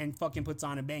moment, and fucking puts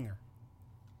on a banger.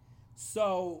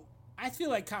 So I feel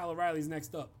like Kyle O'Reilly's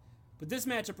next up. But this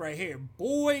matchup right here,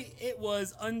 boy, it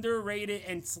was underrated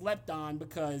and slept on,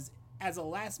 because as a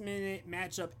last-minute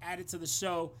matchup added to the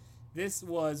show, this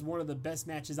was one of the best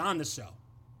matches on the show.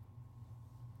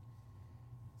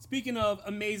 Speaking of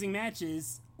amazing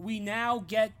matches, we now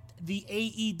get the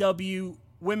AEW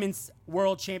Women's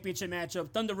World Championship matchup,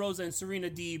 Thunder Rosa and Serena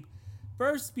Deeb.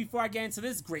 First, before I get into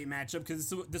this great matchup,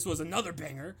 because this was another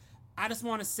banger, I just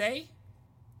want to say,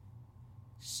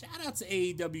 shout out to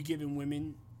AEW giving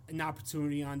women an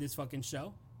opportunity on this fucking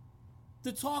show.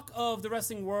 The talk of the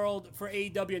wrestling world for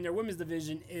AEW and their women's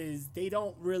division is they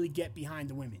don't really get behind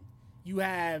the women. You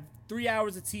have 3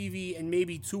 hours of TV and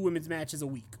maybe 2 women's matches a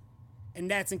week. And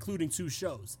that's including 2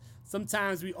 shows.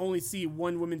 Sometimes we only see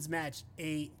 1 women's match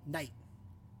a night.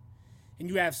 And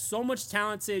you have so much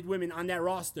talented women on that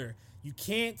roster, you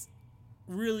can't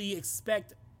really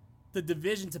expect the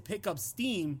division to pick up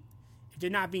steam if they're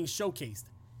not being showcased.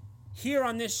 Here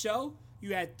on this show,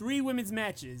 you had 3 women's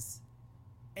matches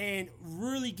and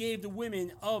really gave the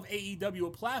women of AEW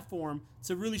a platform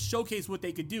to really showcase what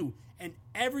they could do. And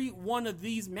every one of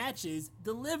these matches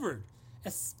delivered,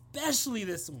 especially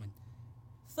this one.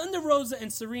 Thunder Rosa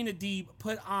and Serena Deeb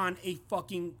put on a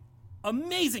fucking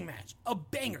amazing match, a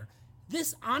banger.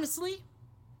 This honestly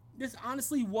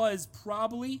was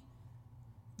probably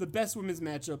the best women's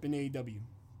matchup in AEW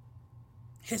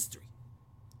history.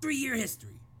 3-year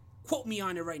history. Quote me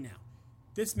on it right now.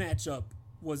 This matchup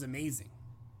was amazing.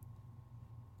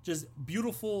 Just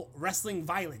beautiful wrestling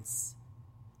violence.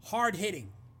 Hard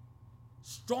hitting.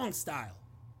 Strong style.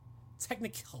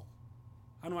 Technical.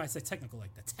 I don't know why I say technical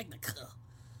like that. Technical.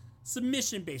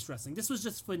 Submission-based wrestling. This was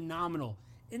just phenomenal.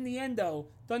 In the end, though,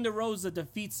 Thunder Rosa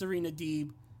defeats Serena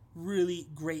Deeb. Really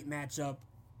great matchup.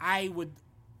 I would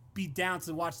be down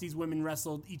to watch these women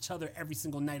wrestle each other every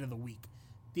single night of the week.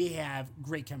 They have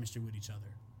great chemistry with each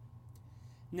other.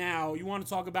 Now, you want to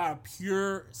talk about a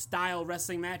pure style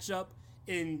wrestling matchup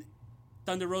in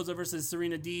Thunder Rosa versus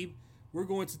Serena Deeb? We're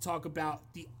going to talk about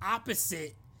the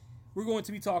opposite. We're going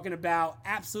to be talking about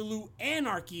Absolute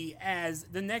Anarchy, as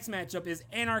the next matchup is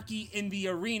Anarchy in the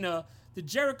Arena, the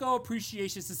Jericho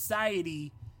Appreciation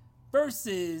Society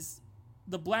versus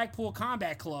the Blackpool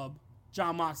Combat Club,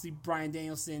 Jon Moxley, Bryan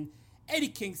Danielson, Eddie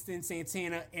Kingston,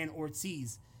 Santana, and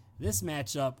Ortiz. This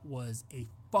matchup was a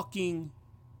fucking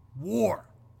war.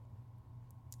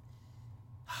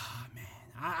 Man,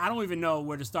 I don't even know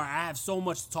where to start. I have so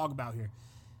much to talk about here.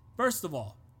 First of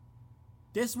all,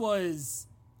 this was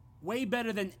way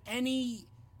better than any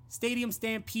Stadium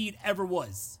Stampede ever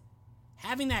was.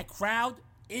 Having that crowd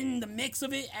in the mix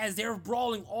of it as they're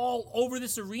brawling all over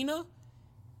this arena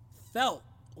felt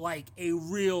like a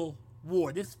real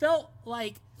war. This felt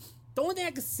like, the only thing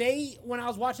I could say when I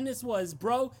was watching this was,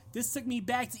 bro, this took me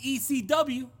back to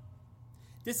ECW.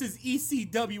 This is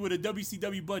ECW with a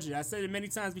WCW budget. I said it many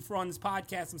times before on this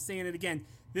podcast. I'm saying it again.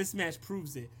 This match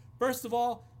proves it. First of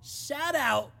all, shout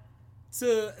out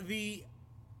to the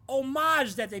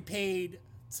homage that they paid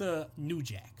to New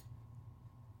Jack.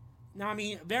 Now, I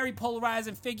mean, very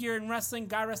polarizing figure in wrestling.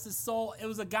 God rest his soul. It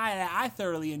was a guy that I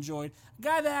thoroughly enjoyed. A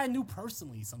guy that I knew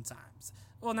personally sometimes.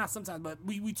 Well, not sometimes, but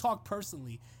we talked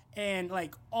personally. And,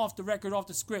 like, off the record, off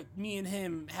the script, me and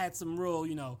him had some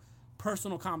real,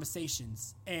 personal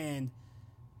conversations. And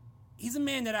he's a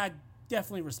man that I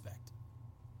definitely respect.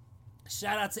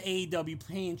 Shout out to AEW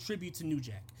paying tribute to New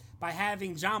Jack by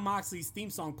having Jon Moxley's theme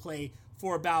song play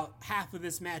for about half of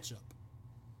this matchup.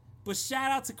 But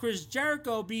shout out to Chris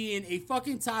Jericho being a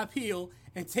fucking top heel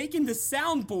and taking the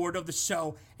soundboard of the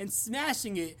show and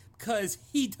smashing it because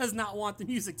he does not want the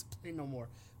music to play no more.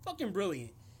 Fucking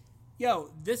brilliant.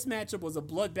 Yo, this matchup was a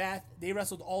bloodbath. They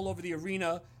wrestled all over the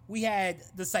arena. We had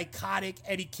the psychotic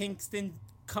Eddie Kingston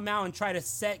come out and try to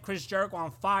set Chris Jericho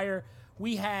on fire.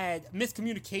 We had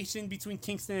miscommunication between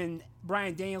Kingston and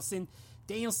Bryan Danielson.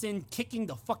 Danielson kicking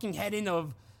the fucking head in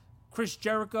of Chris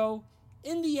Jericho.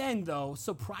 In the end, though,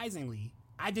 surprisingly,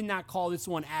 I did not call this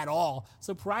one at all.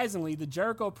 Surprisingly, the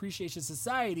Jericho Appreciation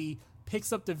Society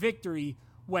picks up the victory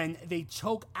when they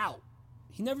choke out.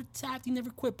 He never tapped, he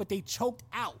never quit, but they choked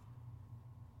out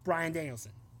Bryan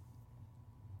Danielson.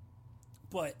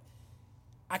 But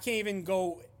I can't even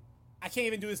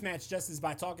do this match justice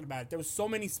by talking about it. There was so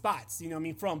many spots, you know what I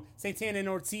mean? From Santana and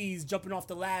Ortiz jumping off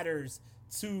the ladders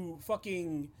to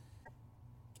fucking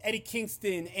Eddie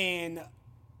Kingston and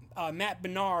Matt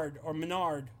Menard,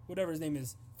 whatever his name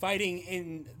is, fighting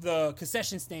in the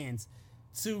concession stands,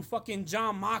 to fucking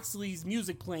Jon Moxley's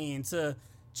music playing, to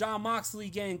Jon Moxley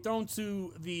getting thrown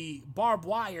to the barbed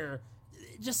wire.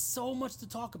 Just so much to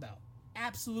talk about.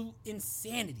 Absolute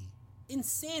insanity.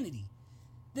 Insanity.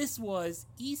 This was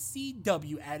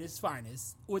ECW at its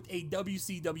finest with a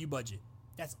WCW budget.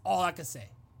 That's all I can say.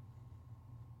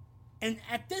 And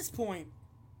at this point,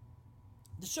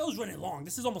 the show's running long.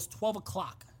 This is almost 12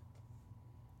 o'clock.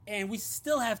 And we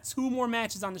still have 2 more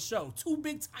matches on the show. 2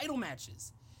 big title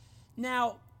matches.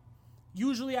 Now,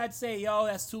 usually I'd say, yo,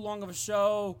 that's too long of a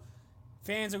show.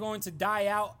 Fans are going to die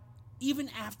out. Even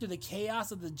after the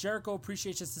chaos of the Jericho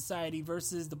Appreciation Society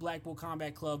versus the Blackpool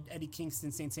Combat Club, Eddie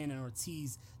Kingston, Santana, and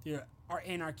Ortiz, there are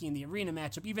Anarchy in the Arena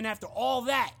matchup. Even after all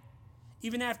that,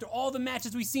 even after all the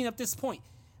matches we've seen up this point,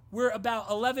 we're about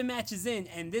 11 matches in,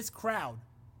 and this crowd,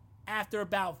 after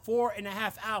about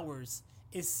 4.5 hours,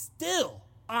 is still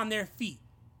on their feet,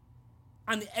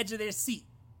 on the edge of their seat,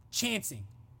 chanting.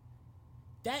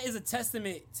 That is a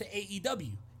testament to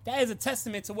AEW. That is a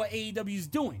testament to what AEW is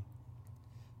doing.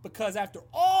 Because after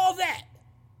all that,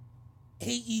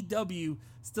 AEW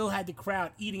still had the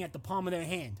crowd eating at the palm of their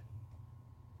hand.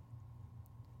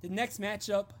 The next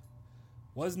matchup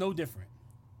was no different.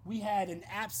 We had an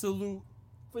absolute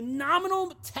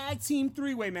phenomenal tag team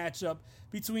 3-way matchup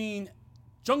between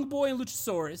Jungle Boy and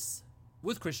Luchasaurus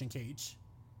with Christian Cage,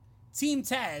 Team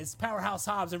Taz, Powerhouse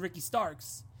Hobbs and Ricky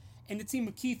Starks, and the team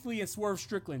of Keith Lee and Swerve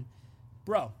Strickland.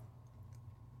 Bro,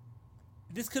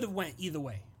 this could have went either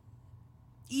way.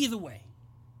 Either way.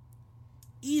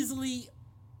 Easily,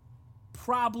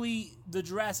 probably the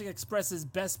Jurassic Express's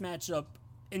best matchup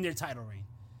in their title reign.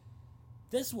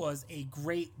 This was a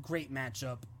great, great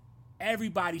matchup.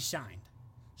 Everybody shined.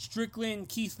 Strickland,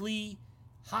 Keith Lee,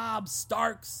 Hobbs,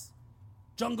 Starks,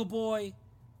 Jungle Boy,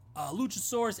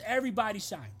 Luchasaurus, everybody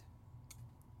shined.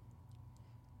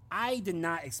 I did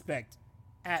not expect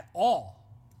at all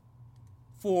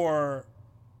for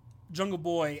Jungle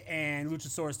Boy and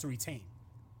Luchasaurus to retain.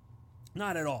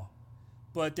 Not at all.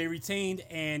 But they retained,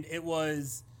 and it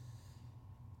was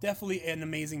definitely an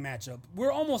amazing matchup.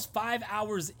 We're almost 5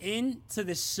 hours into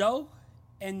the show,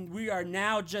 and we are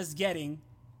now just getting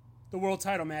the world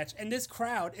title match. And this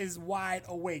crowd is wide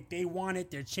awake. They want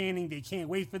it. They're chanting. They can't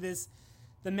wait for this.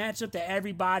 The matchup that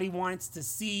everybody wants to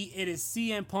see. It is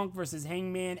CM Punk versus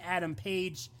Hangman Adam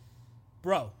Page.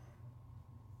 Bro,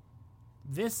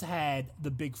 this had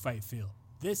the big fight feel.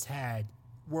 This had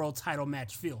world title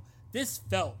match feel. This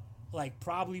felt like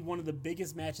probably one of the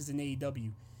biggest matches in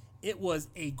AEW. It was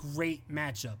a great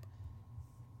matchup.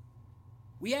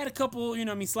 We had a couple,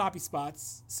 sloppy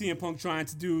spots. CM Punk trying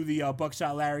to do the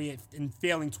buckshot lariat and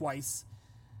failing twice.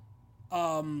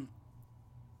 Bro,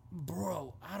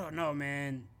 I don't know,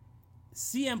 man.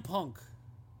 CM Punk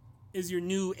is your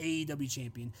new AEW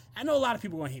champion. I know a lot of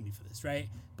people are going to hate me for this, right?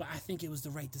 But I think it was the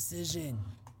right decision.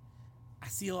 I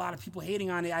see a lot of people hating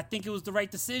on it. I think it was the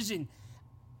right decision.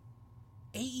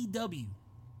 AEW,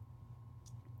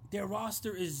 their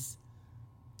roster is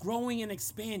growing and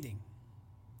expanding.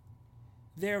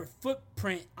 Their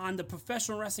footprint on the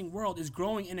professional wrestling world is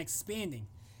growing and expanding.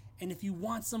 And if you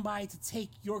want somebody to take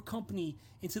your company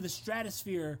into the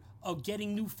stratosphere of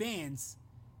getting new fans,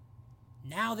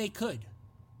 now they could.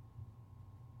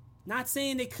 Not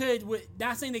saying they couldn't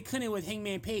with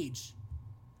Hangman Page.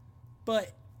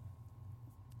 But,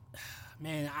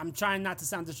 man, I'm trying not to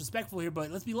sound disrespectful here, but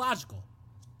let's be logical.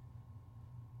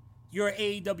 You're an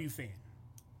AEW fan.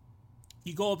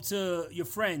 You go up to your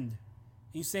friend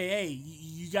and you say, hey,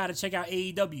 you got to check out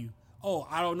AEW. Oh,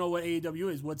 I don't know what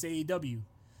AEW is. What's AEW?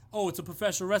 Oh, it's a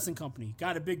professional wrestling company.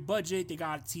 Got a big budget. They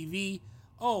got a TV.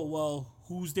 Oh, well,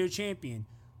 who's their champion?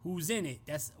 Who's in it?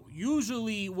 That's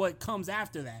usually what comes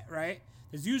after that, right?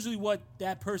 That's usually what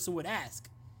that person would ask.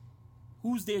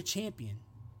 Who's their champion?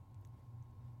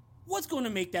 What's going to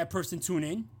make that person tune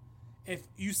in? If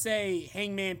you say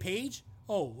Hangman Page,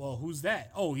 oh, well, who's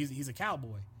that? Oh, he's a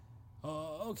cowboy.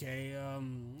 Okay, all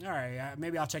right,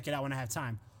 maybe I'll check it out when I have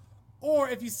time. Or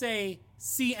if you say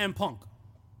CM Punk.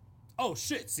 Oh,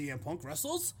 shit, CM Punk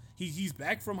wrestles? He's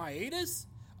back from hiatus?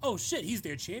 Oh, shit, he's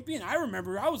their champion? I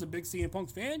remember I was a big CM Punk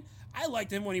fan. I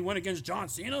liked him when he went against John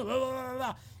Cena. Blah, blah, blah,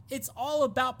 blah. It's all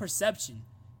about perception.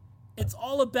 It's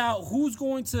all about who's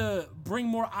going to bring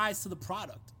more eyes to the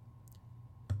product.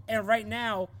 And right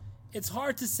now, it's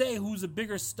hard to say who's a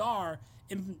bigger star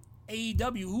in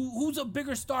AEW. Who's a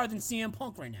bigger star than CM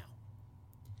Punk right now?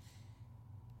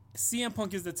 CM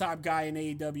Punk is the top guy in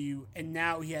AEW, and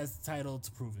now he has the title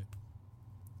to prove it.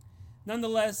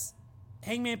 Nonetheless,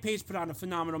 Hangman Page put on a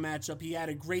phenomenal matchup. He had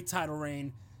a great title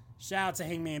reign. Shout out to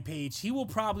Hangman Page. He will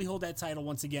probably hold that title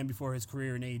once again before his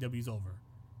career in AEW is over.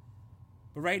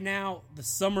 But right now, the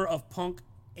Summer of Punk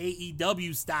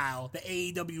AEW style, the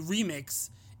AEW remix,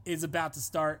 is about to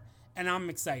start, and I'm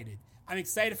excited. I'm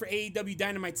excited for AEW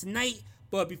Dynamite tonight,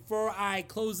 but before I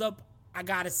close up, I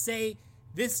gotta say,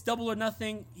 this Double or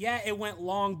Nothing, yeah, it went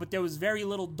long, but there was very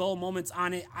little dull moments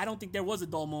on it. I don't think there was a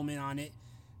dull moment on it.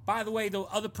 By the way, the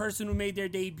other person who made their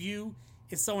debut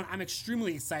is someone I'm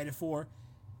extremely excited for.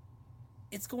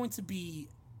 It's going to be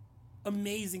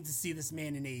amazing to see this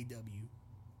man in AEW.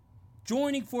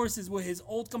 Joining forces with his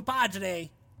old compadre,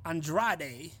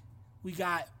 Andrade, we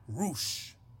got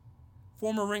Rush,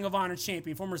 former Ring of Honor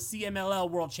champion, former CMLL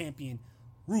world champion,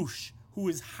 Rush, who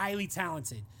is highly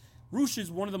talented. Rush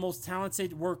is one of the most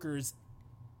talented workers,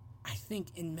 I think,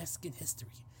 in Mexican history.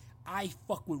 I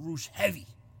fuck with Rush heavy.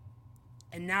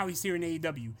 And now he's here in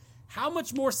AEW. How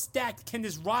much more stacked can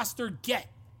this roster get?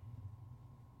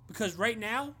 Because right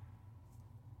now,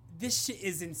 this shit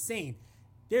is insane.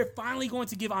 They're finally going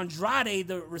to give Andrade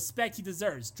the respect he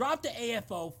deserves. Drop the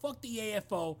AFO, fuck the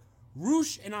AFO.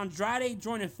 Rush and Andrade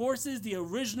joining forces, the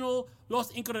original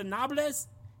Los Ingobernables,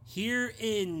 here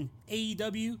in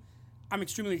AEW. I'm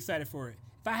extremely excited for it.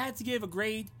 If I had to give a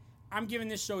grade, I'm giving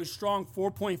this show a strong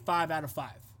 4.5 out of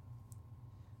 5.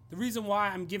 The reason why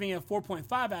I'm giving it a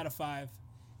 4.5 out of 5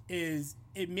 is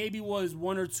it maybe was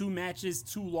one or two matches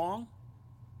too long,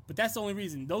 but that's the only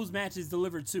reason. Those matches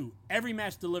delivered too. Every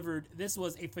match delivered. This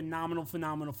was a phenomenal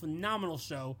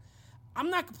show. I'm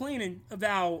not complaining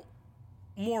about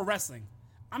more wrestling.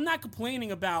 I'm not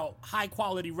complaining about high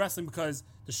quality wrestling because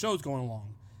the show's going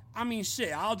along. I mean,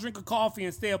 shit, I'll drink a coffee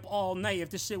and stay up all night if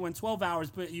this shit went 12 hours,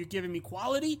 but you're giving me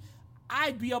quality?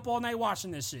 I'd be up all night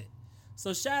watching this shit.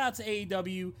 So shout out to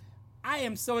AEW. I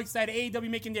am so excited. AEW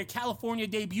making their California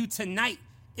debut tonight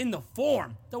in the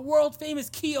Forum, the world famous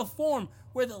Kia Forum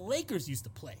where the Lakers used to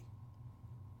play.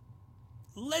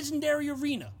 Legendary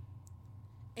arena.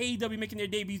 AEW making their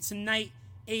debut tonight.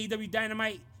 AEW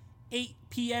Dynamite, 8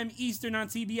 p.m. Eastern on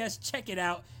TBS. Check it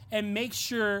out. And make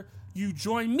sure you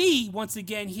join me once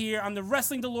again here on the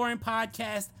Wrestling DeLorean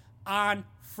podcast on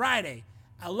Friday.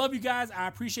 I love you guys. I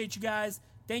appreciate you guys.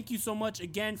 Thank you so much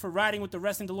again for riding with the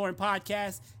Wrestling DeLorean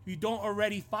podcast. If you don't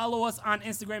already, follow us on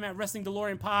Instagram at Wrestling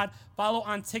DeLorean Pod. Follow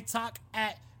on TikTok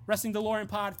at Wrestling DeLorean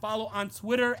Pod. Follow on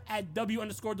Twitter at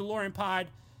W_DeLorean Pod.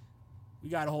 We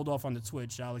got to hold off on the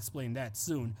Twitch. I'll explain that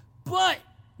soon. But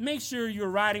make sure you're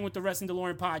riding with the Wrestling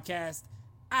DeLorean podcast.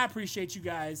 I appreciate you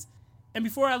guys. And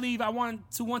before I leave, I want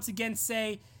to once again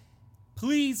say,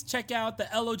 please check out the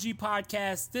LOG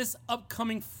podcast this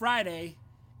upcoming Friday.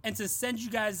 And to send you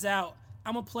guys out,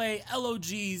 I'm going to play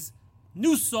LOG's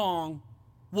new song,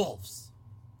 Wolves.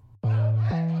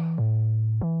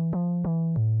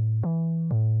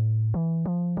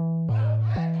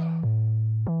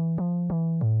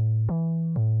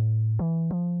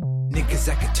 Niggas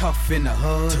acting tough in the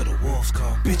hood till the wolves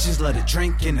come. Bitches let it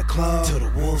drink in the club till the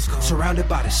wolves come. Surrounded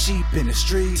by the sheep in the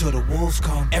street till the wolves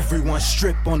come. Everyone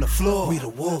strip on the floor, we the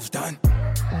wolves done.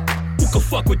 Who could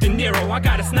fuck with De Niro? I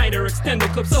got a Snyder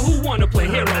extender clip, so who wanna play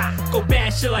hero? Go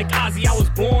bad shit like Ozzy, I was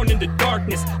born in the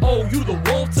darkness. Oh, you the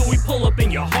wolf till we pull up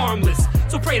and you're harmless.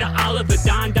 So pray to Allah, the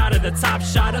Don Dada, the top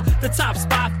shotter, the top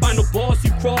spot, final boss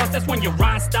you cross, that's when your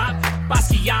ride stop.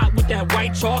 Basquiat with that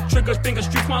white chalk, triggers, finger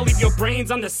streaks, might leave your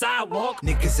brains on the sidewalk.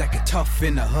 Niggas acting tough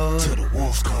in the hood till the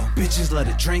wolves come. Bitches let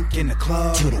it drink in the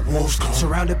club till the wolves come.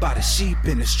 Surrounded by the sheep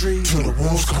in the street till the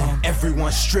wolves come.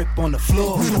 Everyone strip on the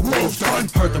floor, we the wolves done.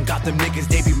 Heard them got them niggas,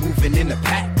 they be moving in the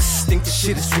packs. Think the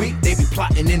shit is sweet, they be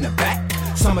plotting in the back.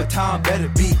 Summertime, better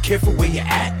be careful where you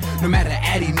at. No matter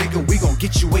addy, nigga, we gon'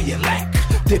 get you where you lack.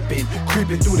 Dipping,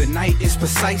 creeping through the night is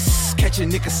precise. Catch a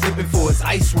nigga slipping for his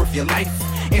ice, worth your life.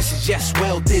 Answers yes,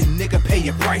 well, did nigga pay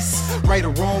your price? Right or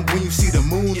wrong, when you see the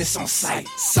moon, it's on sight.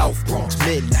 South Bronx,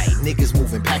 midnight, niggas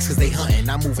moving packs cause they hunting.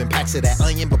 I'm moving packs of that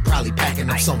onion, but probably packing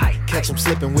up something. Catch him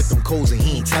slipping with them codes and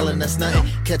he ain't telling us nothing.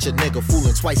 Catch a nigga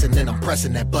fooling twice and then I'm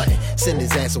pressing that button. Send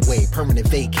his ass away, permanent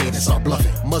vacate and start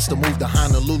bluffing. Musta moved to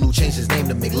Honolulu, changed his name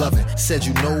to McLovin. Said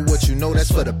you know what you know,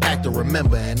 that's for the pack to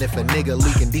remember. And if a nigga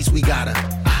leaking these, we gotta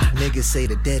Niggas say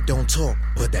the dead don't talk,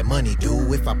 but that money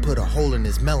do. If I put a hole in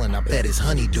his melon, I bet his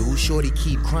honey do. Shorty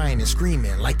keep crying and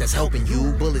screaming like that's helping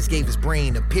you. Bullets gave his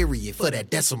brain a period for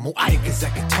that decimal. Niggas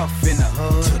acting tough in the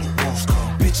hood. To the wolves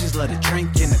come. Bitches let it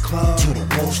drink in the club. To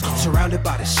the wolves come. Surrounded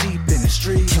by the sheep in the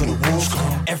street. To the wolves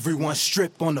come. Everyone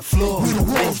strip on the floor. We the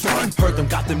wolves done. Heard them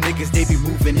got them niggas, they be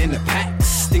moving in the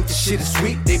packs. Think the shit is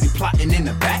sweet, they be plotting in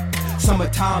the back.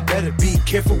 Summertime, better be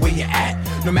careful where you at.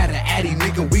 No matter addy,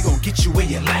 nigga, we gon' get you where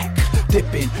you lack.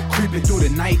 Dipping, creeping through the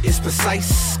night, it's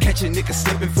precise. Catch a nigga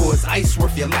slipping for his ice,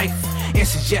 worth your life.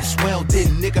 Answers yes, well, then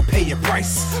nigga pay your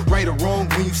price. Right or wrong,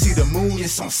 when you see the moon,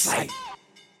 it's on sight.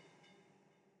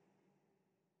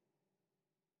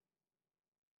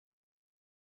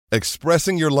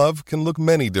 Expressing your love can look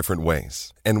many different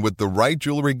ways. And with the right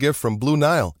jewelry gift from Blue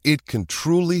Nile, it can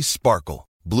truly sparkle.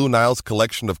 Blue Nile's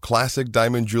collection of classic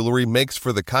diamond jewelry makes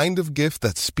for the kind of gift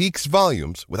that speaks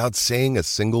volumes without saying a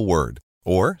single word.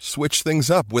 Or switch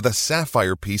things up with a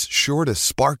sapphire piece sure to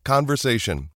spark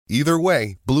conversation. Either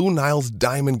way, Blue Nile's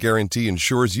Diamond Guarantee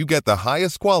ensures you get the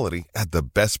highest quality at the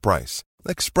best price.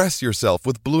 Express yourself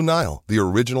with Blue Nile, the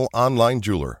original online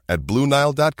jeweler, at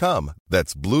BlueNile.com.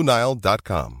 That's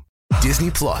BlueNile.com.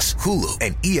 Disney Plus, Hulu,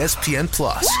 and ESPN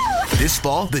Plus. This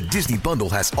fall, the Disney Bundle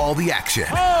has all the action.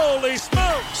 Holy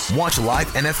smokes! Watch live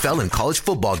NFL and college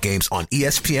football games on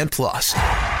ESPN Plus.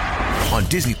 On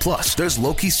Disney Plus, there's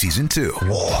Loki Season 2.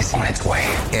 War is on its way.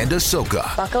 And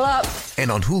Ahsoka. Buckle up.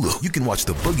 And on Hulu, you can watch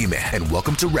The Boogeyman and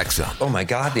Welcome to Wrexham. Oh my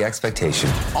God, the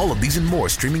expectation. All of these and more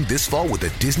streaming this fall with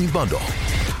the Disney Bundle.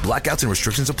 Blackouts and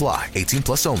restrictions apply. 18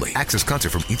 plus only. Access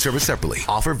content from each service separately.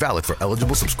 Offer valid for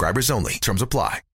eligible subscribers only. Terms apply.